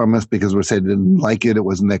stuff from us because we're saying they didn't like it. It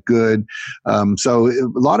wasn't that good. So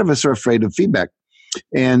a lot of us are afraid of feedback.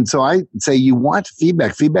 And so I say you want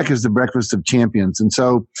feedback. Feedback is the breakfast of champions. And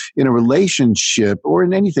so in a relationship or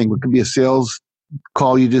in anything, it could be a sales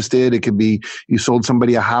call you just did. It could be you sold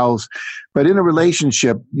somebody a house. But in a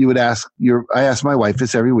relationship, you would I ask my wife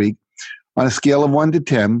this every week, on a scale of 1 to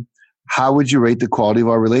 10, how would you rate the quality of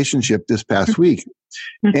our relationship this past week?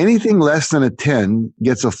 Anything less than a 10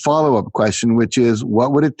 gets a follow-up question, which is,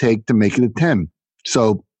 what would it take to make it a 10?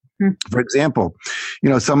 So, for example,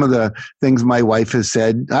 some of the things my wife has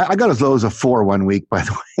said, I got as low as a 4 one week, by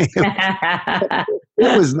the way.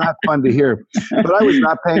 It was not fun to hear, but I was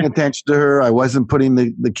not paying attention to her. I wasn't putting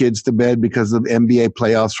the kids to bed because the NBA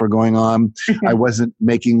playoffs were going on. I wasn't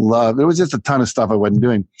making love. There was just a ton of stuff I wasn't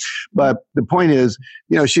doing. But the point is,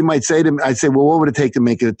 she might say to me, I'd say, well, what would it take to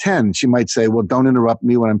make it a 10? She might say, well, don't interrupt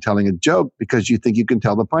me when I'm telling a joke because you think you can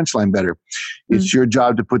tell the punchline better. It's your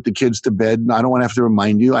job to put the kids to bed. And I don't want to have to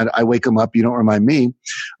remind you. I wake them up. You don't remind me.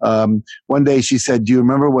 One day she said, do you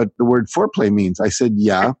remember what the word foreplay means? I said,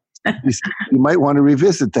 yeah. You might want to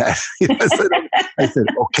revisit that. I said,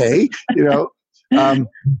 okay,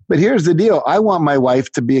 but here's the deal. I want my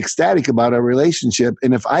wife to be ecstatic about our relationship.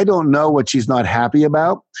 And if I don't know what she's not happy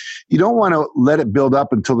about, you don't want to let it build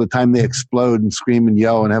up until the time they explode and scream and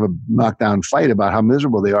yell and have a knockdown fight about how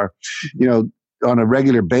miserable they are. On a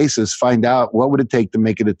regular basis, find out what would it take to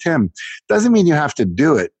make it a 10. Doesn't mean you have to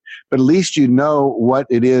do it, but at least you know what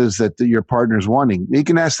it is that your partner's wanting. You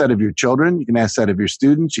can ask that of your children. You can ask that of your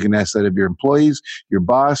students. You can ask that of your employees, your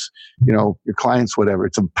boss, your clients, whatever.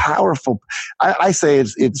 It's a powerful, I say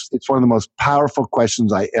it's one of the most powerful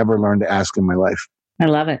questions I ever learned to ask in my life. I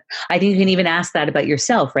love it. I think you can even ask that about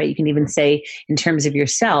yourself, right? You can even say in terms of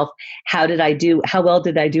yourself, how well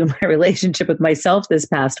did I do in my relationship with myself this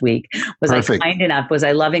past week? Was Perfect. I kind enough? Was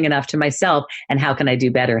I loving enough to myself? And how can I do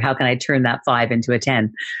better? How can I turn that 5 into a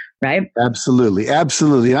 10? Right? Absolutely.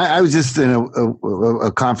 Absolutely. I was just in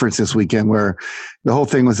a conference this weekend where the whole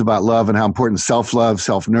thing was about love and how important self-love,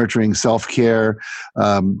 self-nurturing, self-care,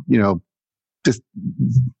 just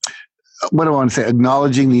what do I want to say?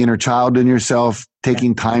 Acknowledging the inner child in yourself,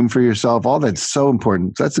 taking time for yourself, all that's so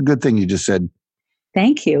important. So that's a good thing you just said.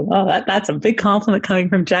 Thank you. Oh, that's a big compliment coming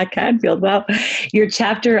from Jack Canfield. Well, your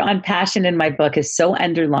chapter on passion in my book is so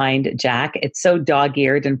underlined, Jack. It's so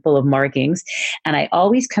dog-eared and full of markings. And I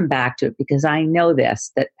always come back to it because I know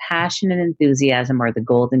that passion and enthusiasm are the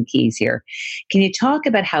golden keys here. Can you talk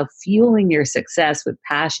about how fueling your success with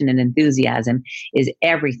passion and enthusiasm is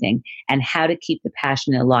everything and how to keep the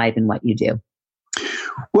passion alive in what you do?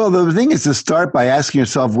 Well, the thing is to start by asking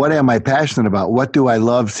yourself, what am I passionate about? What do I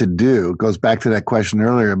love to do? It goes back to that question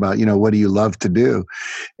earlier about, what do you love to do?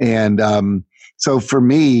 And so for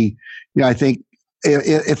me, I think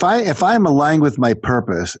if I'm aligned with my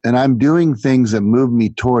purpose and I'm doing things that move me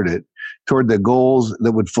toward the goals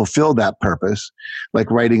that would fulfill that purpose,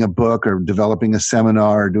 like writing a book or developing a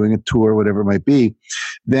seminar or doing a tour, whatever it might be,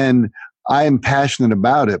 then I am passionate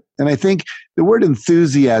about it. And I think the word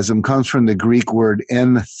enthusiasm comes from the Greek word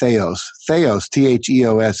entheos. Theos,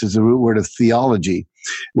 Theos, is the root word of theology,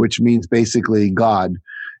 which means basically God.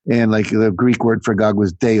 And like the Greek word for God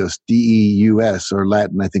was Deus, D-E-U-S, or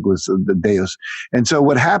Latin, I think was the Deus. And so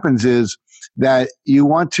what happens is that you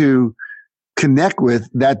want to connect with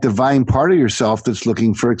that divine part of yourself that's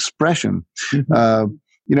looking for expression. Mm-hmm.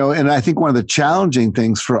 And I think one of the challenging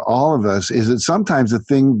things for all of us is that sometimes the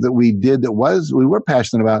thing that we did we were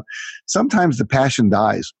passionate about, sometimes the passion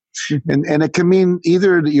dies. Mm-hmm. And it can mean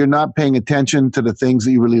either that you're not paying attention to the things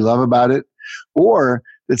that you really love about it, or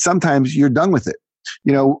that sometimes you're done with it.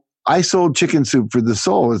 I sold Chicken Soup for the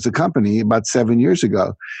Soul as a company about 7 years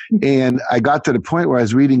ago. And I got to the point where I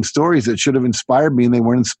was reading stories that should have inspired me and they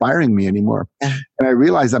weren't inspiring me anymore. And I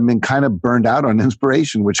realized I've been kind of burned out on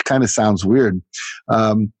inspiration, which kind of sounds weird.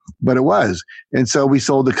 But it was. And so we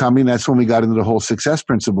sold the company. And that's when we got into the whole success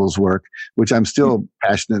principles work, which I'm still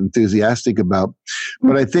passionate and enthusiastic about.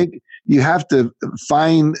 But I think you have to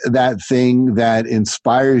find that thing that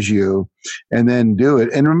inspires you and then do it.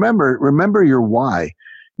 And remember your why.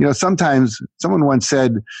 Sometimes someone once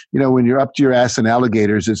said, when you're up to your ass in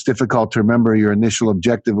alligators, it's difficult to remember your initial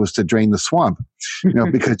objective was to drain the swamp,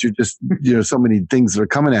 because you're just, so many things that are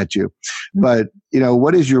coming at you. But,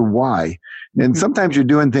 what is your why? And sometimes you're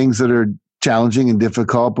doing things that are challenging and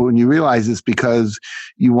difficult, but when you realize it's because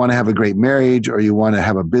you want to have a great marriage, or you want to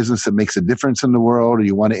have a business that makes a difference in the world, or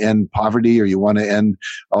you want to end poverty, or you want to end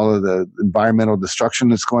all of the environmental destruction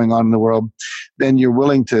that's going on in the world, then you're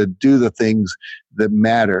willing to do the things that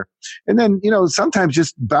matter. And then, sometimes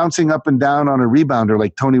just bouncing up and down on a rebounder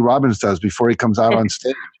like Tony Robbins does before he comes out on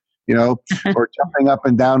stage, or jumping up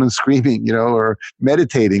and down and screaming, or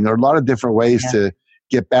meditating, or a lot of different ways to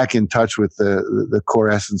get back in touch with the core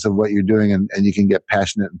essence of what you're doing, and you can get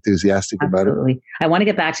passionate, enthusiastic about it. I want to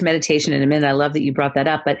get back to meditation in a minute. I love that you brought that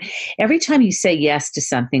up. But every time you say yes to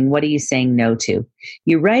something, what are you saying no to?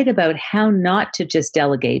 You write about how not to just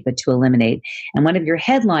delegate, but to eliminate. And one of your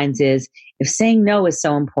headlines is, if saying no is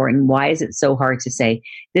so important, why is it so hard to say?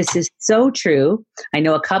 This is so true. I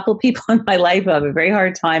know a couple people in my life who have a very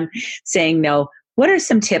hard time saying no. What are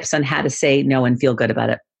some tips on how to say no and feel good about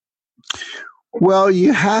it? Well,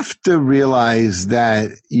 you have to realize that,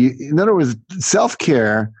 in other words,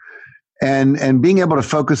 self-care and being able to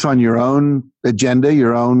focus on your own agenda,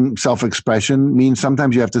 your own self-expression, means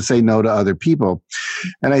sometimes you have to say no to other people.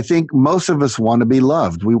 And I think most of us want to be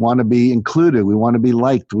loved. We want to be included. We want to be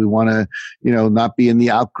liked. We want to, not be in the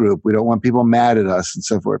out group. We don't want people mad at us and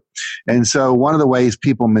so forth. And so one of the ways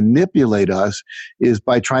people manipulate us is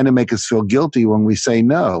by trying to make us feel guilty when we say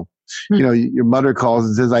no. Your mother calls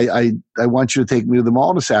and says, I want you to take me to the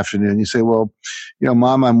mall this afternoon. You say, well,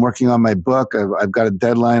 Mom, I'm working on my book. I've got a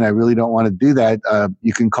deadline. I really don't want to do that.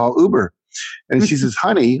 You can call Uber. And she says,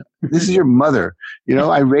 honey, this is your mother.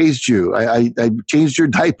 I raised you. I changed your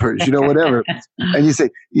diapers, whatever. And you say,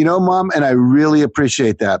 Mom, and I really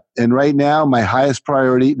appreciate that. And right now, my highest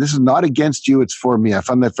priority, this is not against you, it's for me. I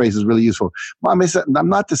found that phrase is really useful. Mom, I'm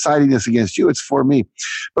not deciding this against you, it's for me.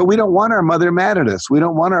 But we don't want our mother mad at us. We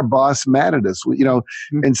don't want our boss mad at us.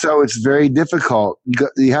 And so it's very difficult.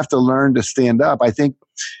 You have to learn to stand up. I think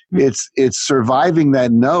it's surviving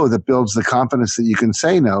that no that builds the confidence that you can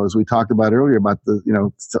say no, as we talked about earlier about the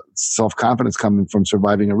self-confidence coming from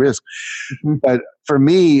surviving a risk. But for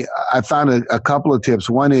me, I found a couple of tips.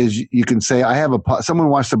 One is you can say, someone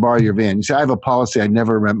wants to borrow your van. You say, I have a policy. I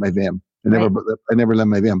never rent my van. I never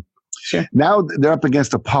lend my van. Sure. Now they're up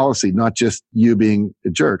against a policy, not just you being a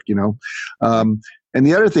jerk, And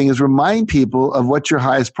the other thing is remind people of what your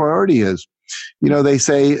highest priority is. They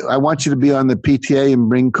say, I want you to be on the PTA and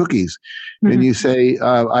bring cookies. And you say,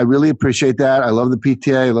 I really appreciate that. I love the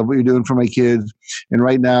PTA. I love what you're doing for my kids. And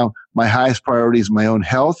right now, my highest priority is my own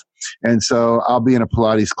health. And so I'll be in a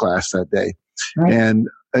Pilates class that day. Right. And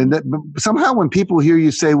somehow when people hear you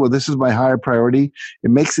say, well, this is my higher priority,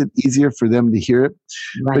 it makes it easier for them to hear it.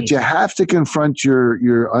 Right. But you have to confront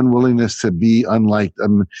your unwillingness to be unliked.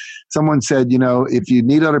 Someone said, if you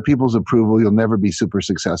need other people's approval, you'll never be super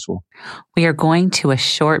successful. We are going to a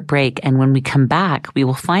short break. And when we come back, we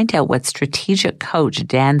will find out what strategic coach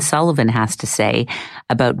Dan Sullivan has to say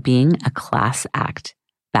about being a class act.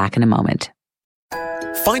 Back in a moment.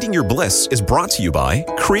 Finding Your Bliss is brought to you by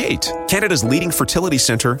Create, Canada's leading fertility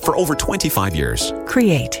centre for over 25 years.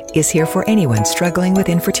 Create is here for anyone struggling with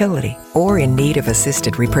infertility or in need of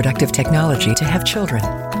assisted reproductive technology to have children.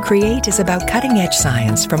 Create is about cutting-edge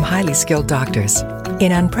science from highly skilled doctors.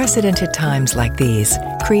 In unprecedented times like these,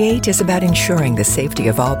 Create is about ensuring the safety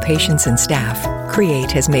of all patients and staff.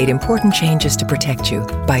 Create has made important changes to protect you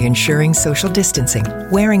by ensuring social distancing,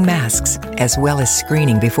 wearing masks, as well as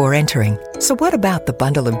screening before entering. So what about the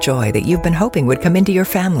bundle of joy that you've been hoping would come into your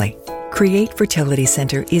family? Create Fertility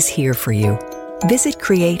Center is here for you. Visit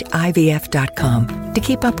CreateIVF.com to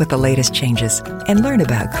keep up with the latest changes and learn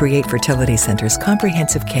about Create Fertility Center's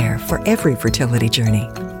comprehensive care for every fertility journey.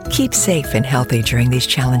 Keep safe and healthy during these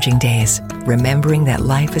challenging days, remembering that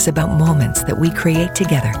life is about moments that we create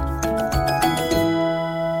together.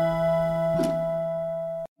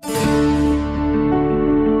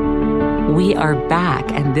 We are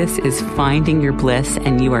back, and this is Finding Your Bliss,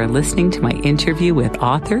 and you are listening to my interview with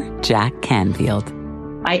author Jack Canfield.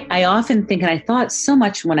 I often think, and I thought so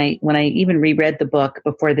much when I even reread the book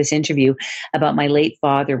before this interview about my late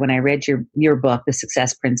father, when I read your book, The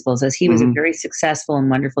Success Principles, as he was a very successful and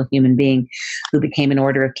wonderful human being who became an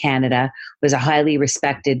Order of Canada, was a highly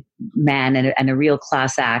respected man and a real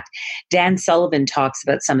class act. Dan Sullivan talks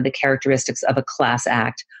about some of the characteristics of a class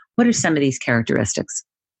act. What are some of these characteristics?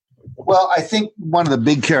 Well, I think one of the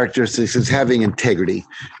big characteristics is having integrity.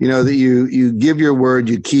 You know, that you give your word,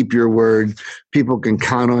 you keep your word. People can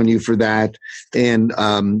count on you for that. And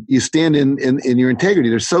you stand in your integrity.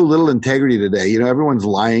 There's so little integrity today. You know, everyone's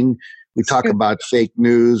lying. We talk about fake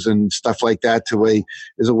news and stuff like that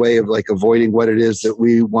as a way of like avoiding what it is that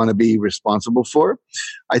we want to be responsible for.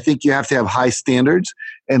 I think you have to have high standards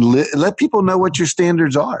and let people know what your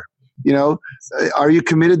standards are. You know, are you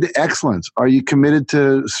committed to excellence? Are you committed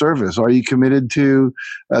to service? Are you committed to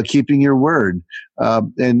keeping your word?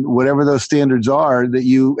 And whatever those standards are that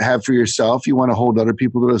you have for yourself, you want to hold other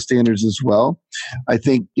people to those standards as well. I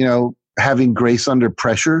think, you know, having grace under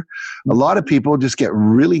pressure. A lot of people just get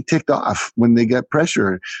really ticked off when they get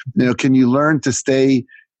pressure. You know, can you learn to stay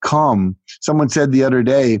calm? Someone said the other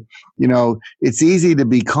day, you know, it's easy to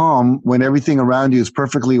be calm when everything around you is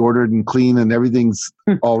perfectly ordered and clean and everything's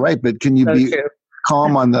all right. But can you be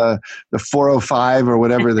calm on the 405 or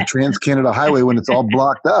whatever, the Trans-Canada Highway when it's all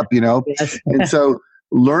blocked up, you know? Yes. And so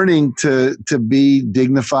learning to be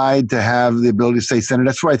dignified, to have the ability to stay centered.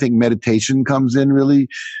 That's where I think meditation comes in really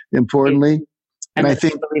importantly. And I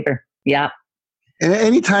think, yeah. And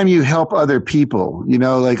anytime you help other people, you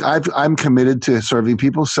know, like I'm committed to serving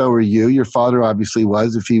people. So are you. Your father obviously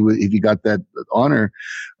was, if he got that honor.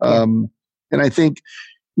 And I think,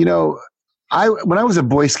 you know, when I was a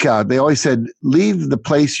Boy Scout, they always said, leave the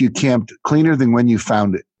place you camped cleaner than when you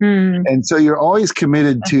found it. And so you're always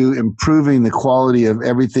committed to improving the quality of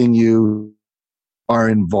everything you are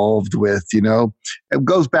involved with, you know. It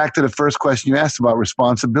goes back to the first question you asked about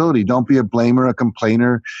responsibility. Don't be a blamer, a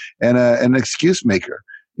complainer, and an excuse maker.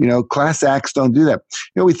 You know, class acts don't do that.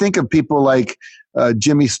 You know, we think of people like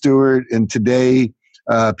Jimmy Stewart and today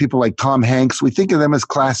people like Tom Hanks. We think of them as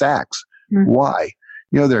class acts. Why?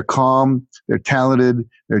 You know, they're calm, they're talented,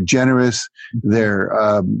 they're generous, they're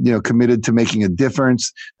you know, committed to making a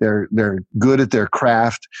difference. They're good at their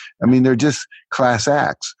craft. I mean, they're just class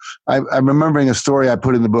acts. I'm remembering a story I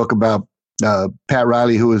put in the book about Pat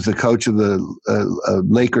Riley, who was the coach of the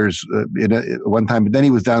Lakers one time, but then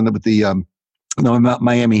he was down with the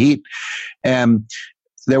Miami Heat, and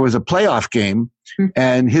there was a playoff game,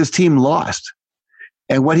 and his team lost.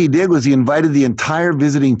 And what he did was he invited the entire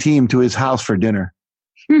visiting team to his house for dinner.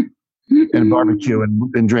 And barbecue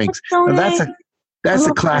and drinks. That's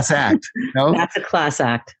a class act. You know? That's a class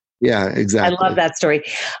act. Yeah, exactly. I love that story.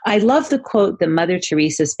 I love the quote that Mother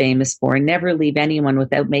Teresa's famous for: never leave anyone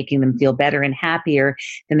without making them feel better and happier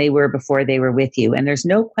than they were before they were with you. And there's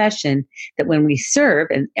no question that when we serve,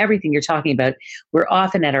 and everything you're talking about, we're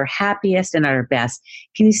often at our happiest and at our best.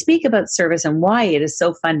 Can you speak about service and why it is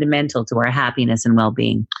so fundamental to our happiness and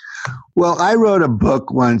well-being? Well, I wrote a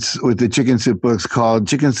book once with the Chicken Soup books called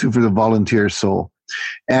Chicken Soup for the Volunteer Soul.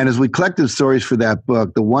 And as we collected stories for that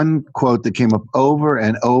book, the one quote that came up over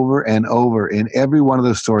and over and over in every one of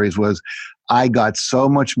those stories was, I got so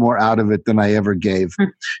much more out of it than I ever gave.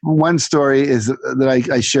 One story is that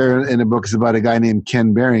I share in a book is about a guy named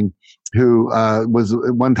Ken Behring, who was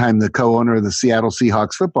at one time the co-owner of the Seattle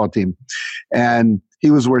Seahawks football team. And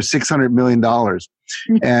he was worth $600 million.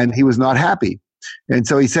 And he was not happy. And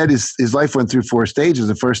so he said his life went through 4 stages.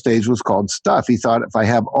 The first stage was called stuff. He thought, if I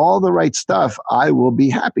have all the right stuff, I will be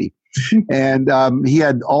happy. And he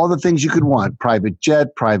had all the things you could want: private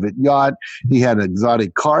jet, private yacht. He had an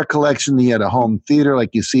exotic car collection. He had a home theater like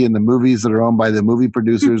you see in the movies that are owned by the movie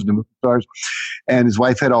producers, the movie stars. And his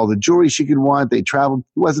wife had all the jewelry she could want. They traveled.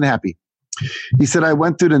 He wasn't happy. He said, I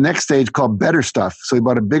went through the next stage called better stuff. So he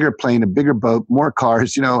bought a bigger plane, a bigger boat, more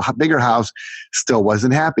cars, you know, a bigger house. Still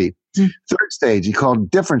wasn't happy. Third stage, he called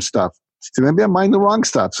different stuff. So maybe I'm buying the wrong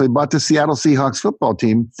stuff. So he bought the Seattle Seahawks football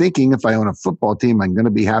team, thinking if I own a football team, I'm going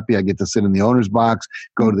to be happy. I get to sit in the owner's box,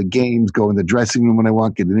 go to the games, go in the dressing room when I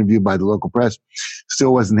want, get interviewed by the local press.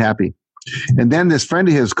 Still wasn't happy. And then this friend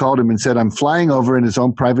of his called him and said, I'm flying over in his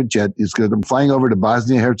own private jet. I'm flying over to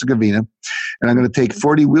Bosnia-Herzegovina, and I'm going to take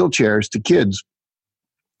 40 wheelchairs to kids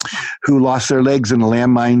who lost their legs in the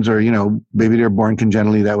landmines, or, you know, maybe they're born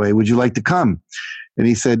congenitally that way. Would you like to come? And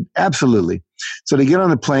he said, absolutely. So they get on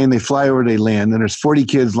the plane, they fly over, they land, and there's 40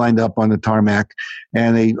 kids lined up on the tarmac,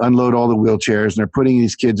 and they unload all the wheelchairs, and they're putting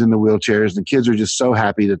these kids in the wheelchairs. The kids are just so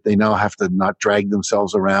happy that they now have to not drag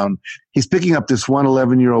themselves around. He's picking up this one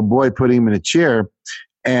 11-year-old boy, putting him in a chair,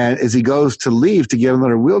 And as he goes to leave to get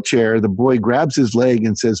another wheelchair, the boy grabs his leg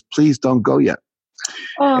and says, "Please don't go yet."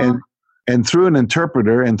 Oh. And through an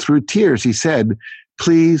interpreter and through tears, he said,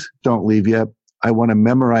 "Please don't leave yet. I want to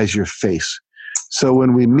memorize your face. So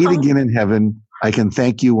when we meet again in heaven, I can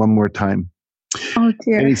thank you one more time." Oh,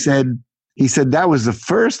 dear. And he said, that was the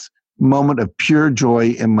first moment of pure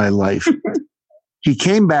joy in my life. He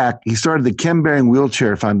came back. He started the Ken Behring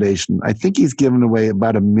Wheelchair Foundation. I think he's given away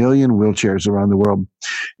about 1 million wheelchairs around the world.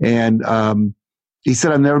 And he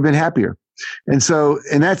said, "I've never been happier." And so,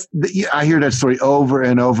 I hear that story over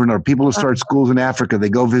and over and over. People who start schools in Africa, they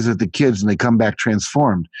go visit the kids and they come back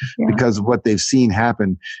transformed because of what they've seen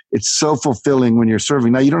happen. It's so fulfilling when you're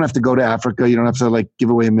serving. Now, you don't have to go to Africa. You don't have to give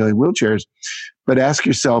away 1 million wheelchairs, but ask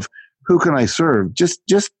yourself, who can I serve? Just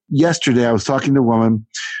yesterday, I was talking to a woman.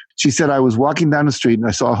 She said, I was walking down the street and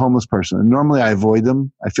I saw a homeless person. And normally I avoid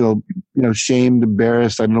them. I feel, shamed,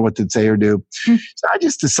 embarrassed. I don't know what to say or do. So I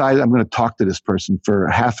just decided I'm going to talk to this person for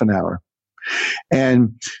half an hour.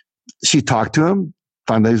 And she talked to him,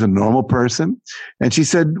 found out he's a normal person. And she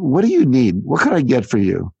said, "What do you need? What can I get for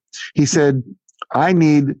you?" He said, "I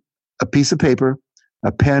need a piece of paper,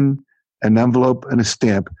 a pen, an envelope, and a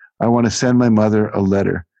stamp. I want to send my mother a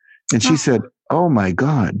letter." And she said, "Oh my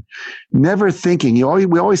God," never thinking.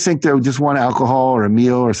 We always think they just want alcohol or a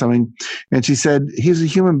meal or something. And she said, he's a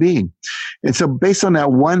human being. And so based on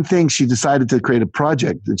that one thing, she decided to create a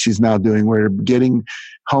project that she's now doing where getting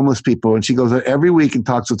homeless people. And she goes out every week and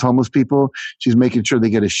talks with homeless people. She's making sure they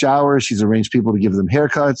get a shower. She's arranged people to give them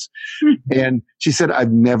haircuts. And she said,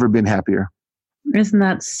 "I've never been happier." Isn't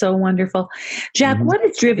that so wonderful? Jack, what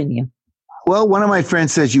has driven you? Well, one of my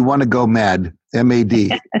friends says, you want to go mad,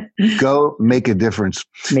 MAD, go make a difference.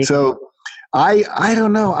 I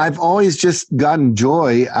don't know. I've always just gotten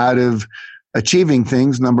joy out of achieving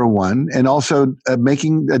things, number one, and also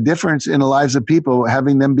making a difference in the lives of people,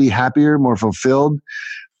 having them be happier, more fulfilled.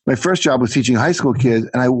 My first job was teaching high school kids,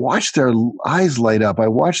 and I watched their eyes light up. I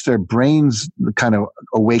watched their brains kind of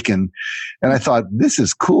awaken. And I thought, this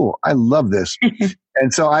is cool. I love this.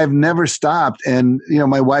 And so I've never stopped. And,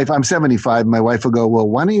 my wife, I'm 75. My wife will go, "Well,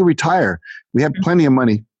 why don't you retire? We have plenty of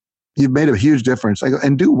money. You've made a huge difference." I go,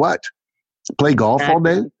 "And do what? Play golf all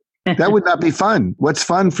day?" That would not be fun. What's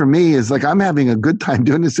fun for me is I'm having a good time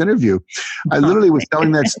doing this interview. I literally was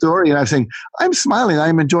telling that story and I was saying, I'm smiling.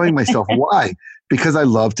 I'm enjoying myself. Why? Because I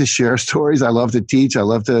love to share stories. I love to teach. I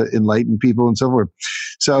love to enlighten people and so forth.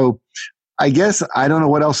 So I guess I don't know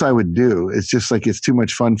what else I would do. It's just it's too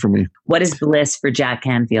much fun for me. What is bliss for Jack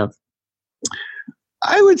Canfield?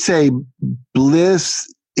 I would say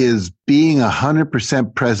bliss is being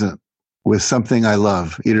 100% present with something I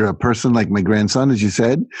love, either a person like my grandson, as you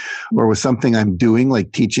said, or with something I'm doing,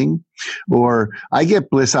 like teaching, or I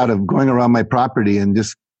get bliss out of going around my property and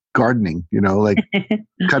just gardening,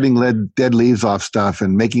 cutting dead leaves off stuff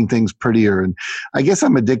and making things prettier. And I guess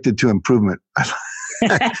I'm addicted to improvement. I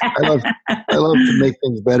love to make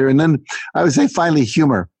things better. And then I would say finally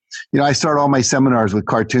humor. I start all my seminars with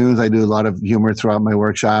cartoons. I do a lot of humor throughout my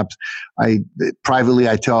workshops. Privately,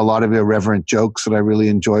 I tell a lot of irreverent jokes that I really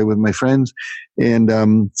enjoy with my friends.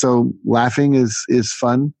 And so laughing is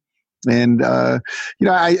fun. And,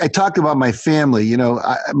 I talked about my family.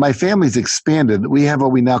 My family's expanded. We have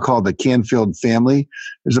what we now call the Canfield family.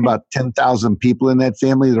 There's about 10,000 people in that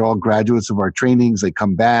family. They're all graduates of our trainings. They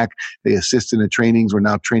come back. They assist in the trainings. We're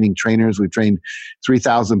now training trainers. We've trained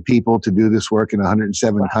 3,000 people to do this work in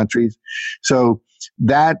 107 countries. So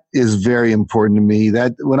that is very important to me.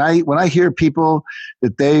 That when I hear people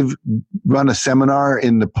that they've run a seminar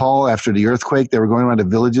in Nepal after the earthquake, they were going around to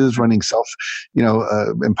villages running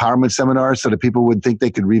empowerment seminars so that people would think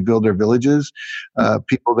they could rebuild their villages.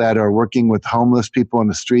 People that are working with homeless people on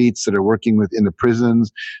the streets, that are working in the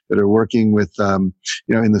prisons, that are working with in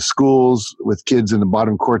the schools with kids in the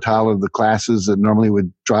bottom quartile of the classes that normally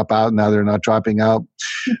would drop out. Now they're not dropping out.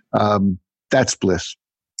 That's bliss.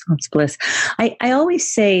 That's bliss. I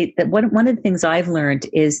always say that one of the things I've learned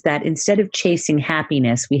is that instead of chasing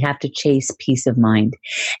happiness, we have to chase peace of mind,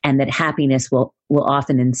 and that happiness will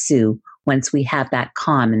often ensue once we have that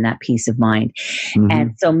calm and that peace of mind. Mm-hmm.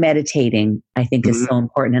 And so meditating, I think, is so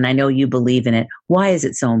important. And I know you believe in it. Why is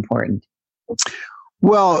it so important?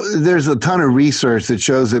 Well, there's a ton of research that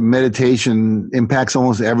shows that meditation impacts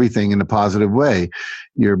almost everything in a positive way.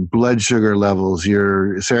 Your blood sugar levels,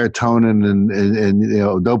 your serotonin and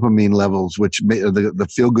dopamine levels, which the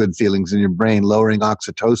feel-good feelings in your brain, lowering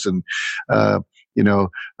oxytocin,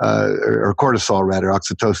 or cortisol rather,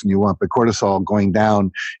 oxytocin you want, but cortisol going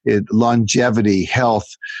down, longevity, health,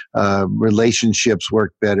 relationships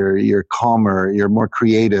work better, you're calmer, you're more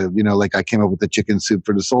creative, like I came up with the chicken soup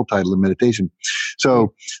for the soul title of meditation.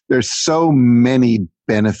 So there's so many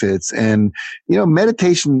benefits. And,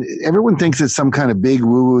 meditation, everyone thinks it's some kind of big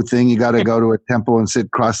woo-woo thing. You got to go to a temple and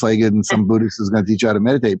sit cross-legged and some Buddhist is going to teach you how to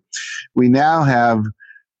meditate. We now have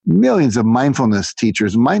millions of mindfulness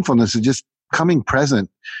teachers. Mindfulness is just coming present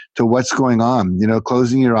to what's going on,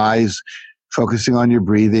 closing your eyes, focusing on your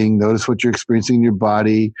breathing, notice what you're experiencing in your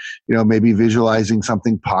body, maybe visualizing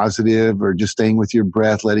something positive or just staying with your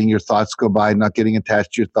breath, letting your thoughts go by, not getting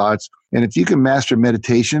attached to your thoughts. And if you can master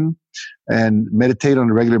meditation and meditate on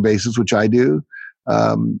a regular basis, which I do,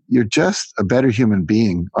 you're just a better human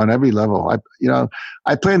being on every level.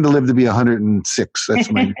 I plan to live to be 106.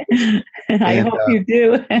 That's my I hope you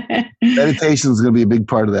do. Meditation is going to be a big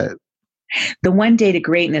part of that. The One Day to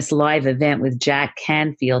Greatness live event with Jack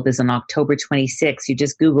Canfield is on October 26th. You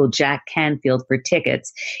just Google Jack Canfield for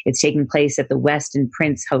tickets. It's taking place at the Westin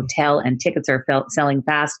Prince Hotel, and tickets are selling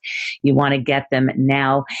fast. You want to get them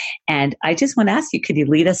now. And I just want to ask you, could you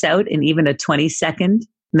lead us out in even a 20-second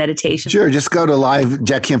meditation? Sure. Just go to live,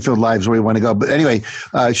 Jack Canfield Live is where you want to go. But anyway,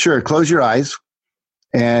 sure. Close your eyes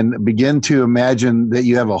and begin to imagine that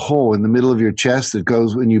you have a hole in the middle of your chest that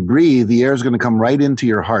goes, when you breathe, the air is going to come right into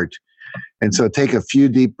your heart. And so take a few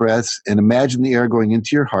deep breaths and imagine the air going into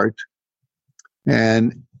your heart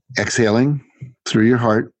and exhaling through your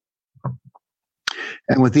heart.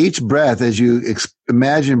 And with each breath, as you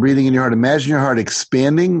imagine breathing in your heart, imagine your heart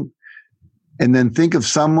expanding, and then think of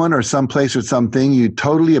someone or some place or something you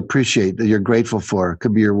totally appreciate that you're grateful for. It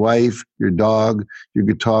could be your wife, your dog, your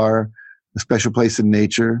guitar, a special place in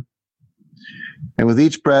nature. And with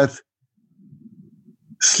each breath,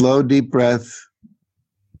 slow, deep breath,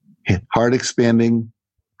 heart expanding,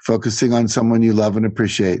 focusing on someone you love and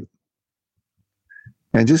appreciate.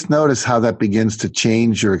 And just notice how that begins to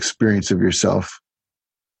change your experience of yourself.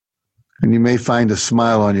 And you may find a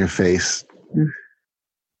smile on your face.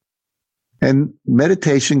 And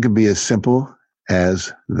meditation can be as simple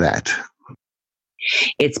as that.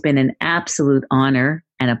 It's been an absolute honor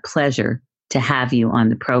and a pleasure to have you on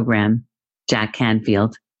the program, Jack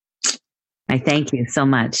Canfield. I thank you so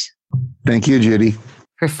much. Thank you, Judy.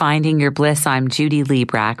 For Finding Your Bliss, I'm Judy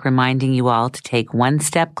Librach, reminding you all to take one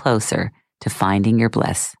step closer to finding your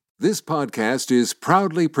bliss. This podcast is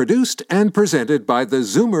proudly produced and presented by the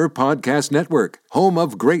Zoomer Podcast Network, home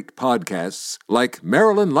of great podcasts like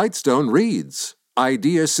Marilyn Lightstone Reads,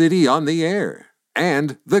 Idea City on the Air,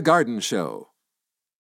 and The Garden Show.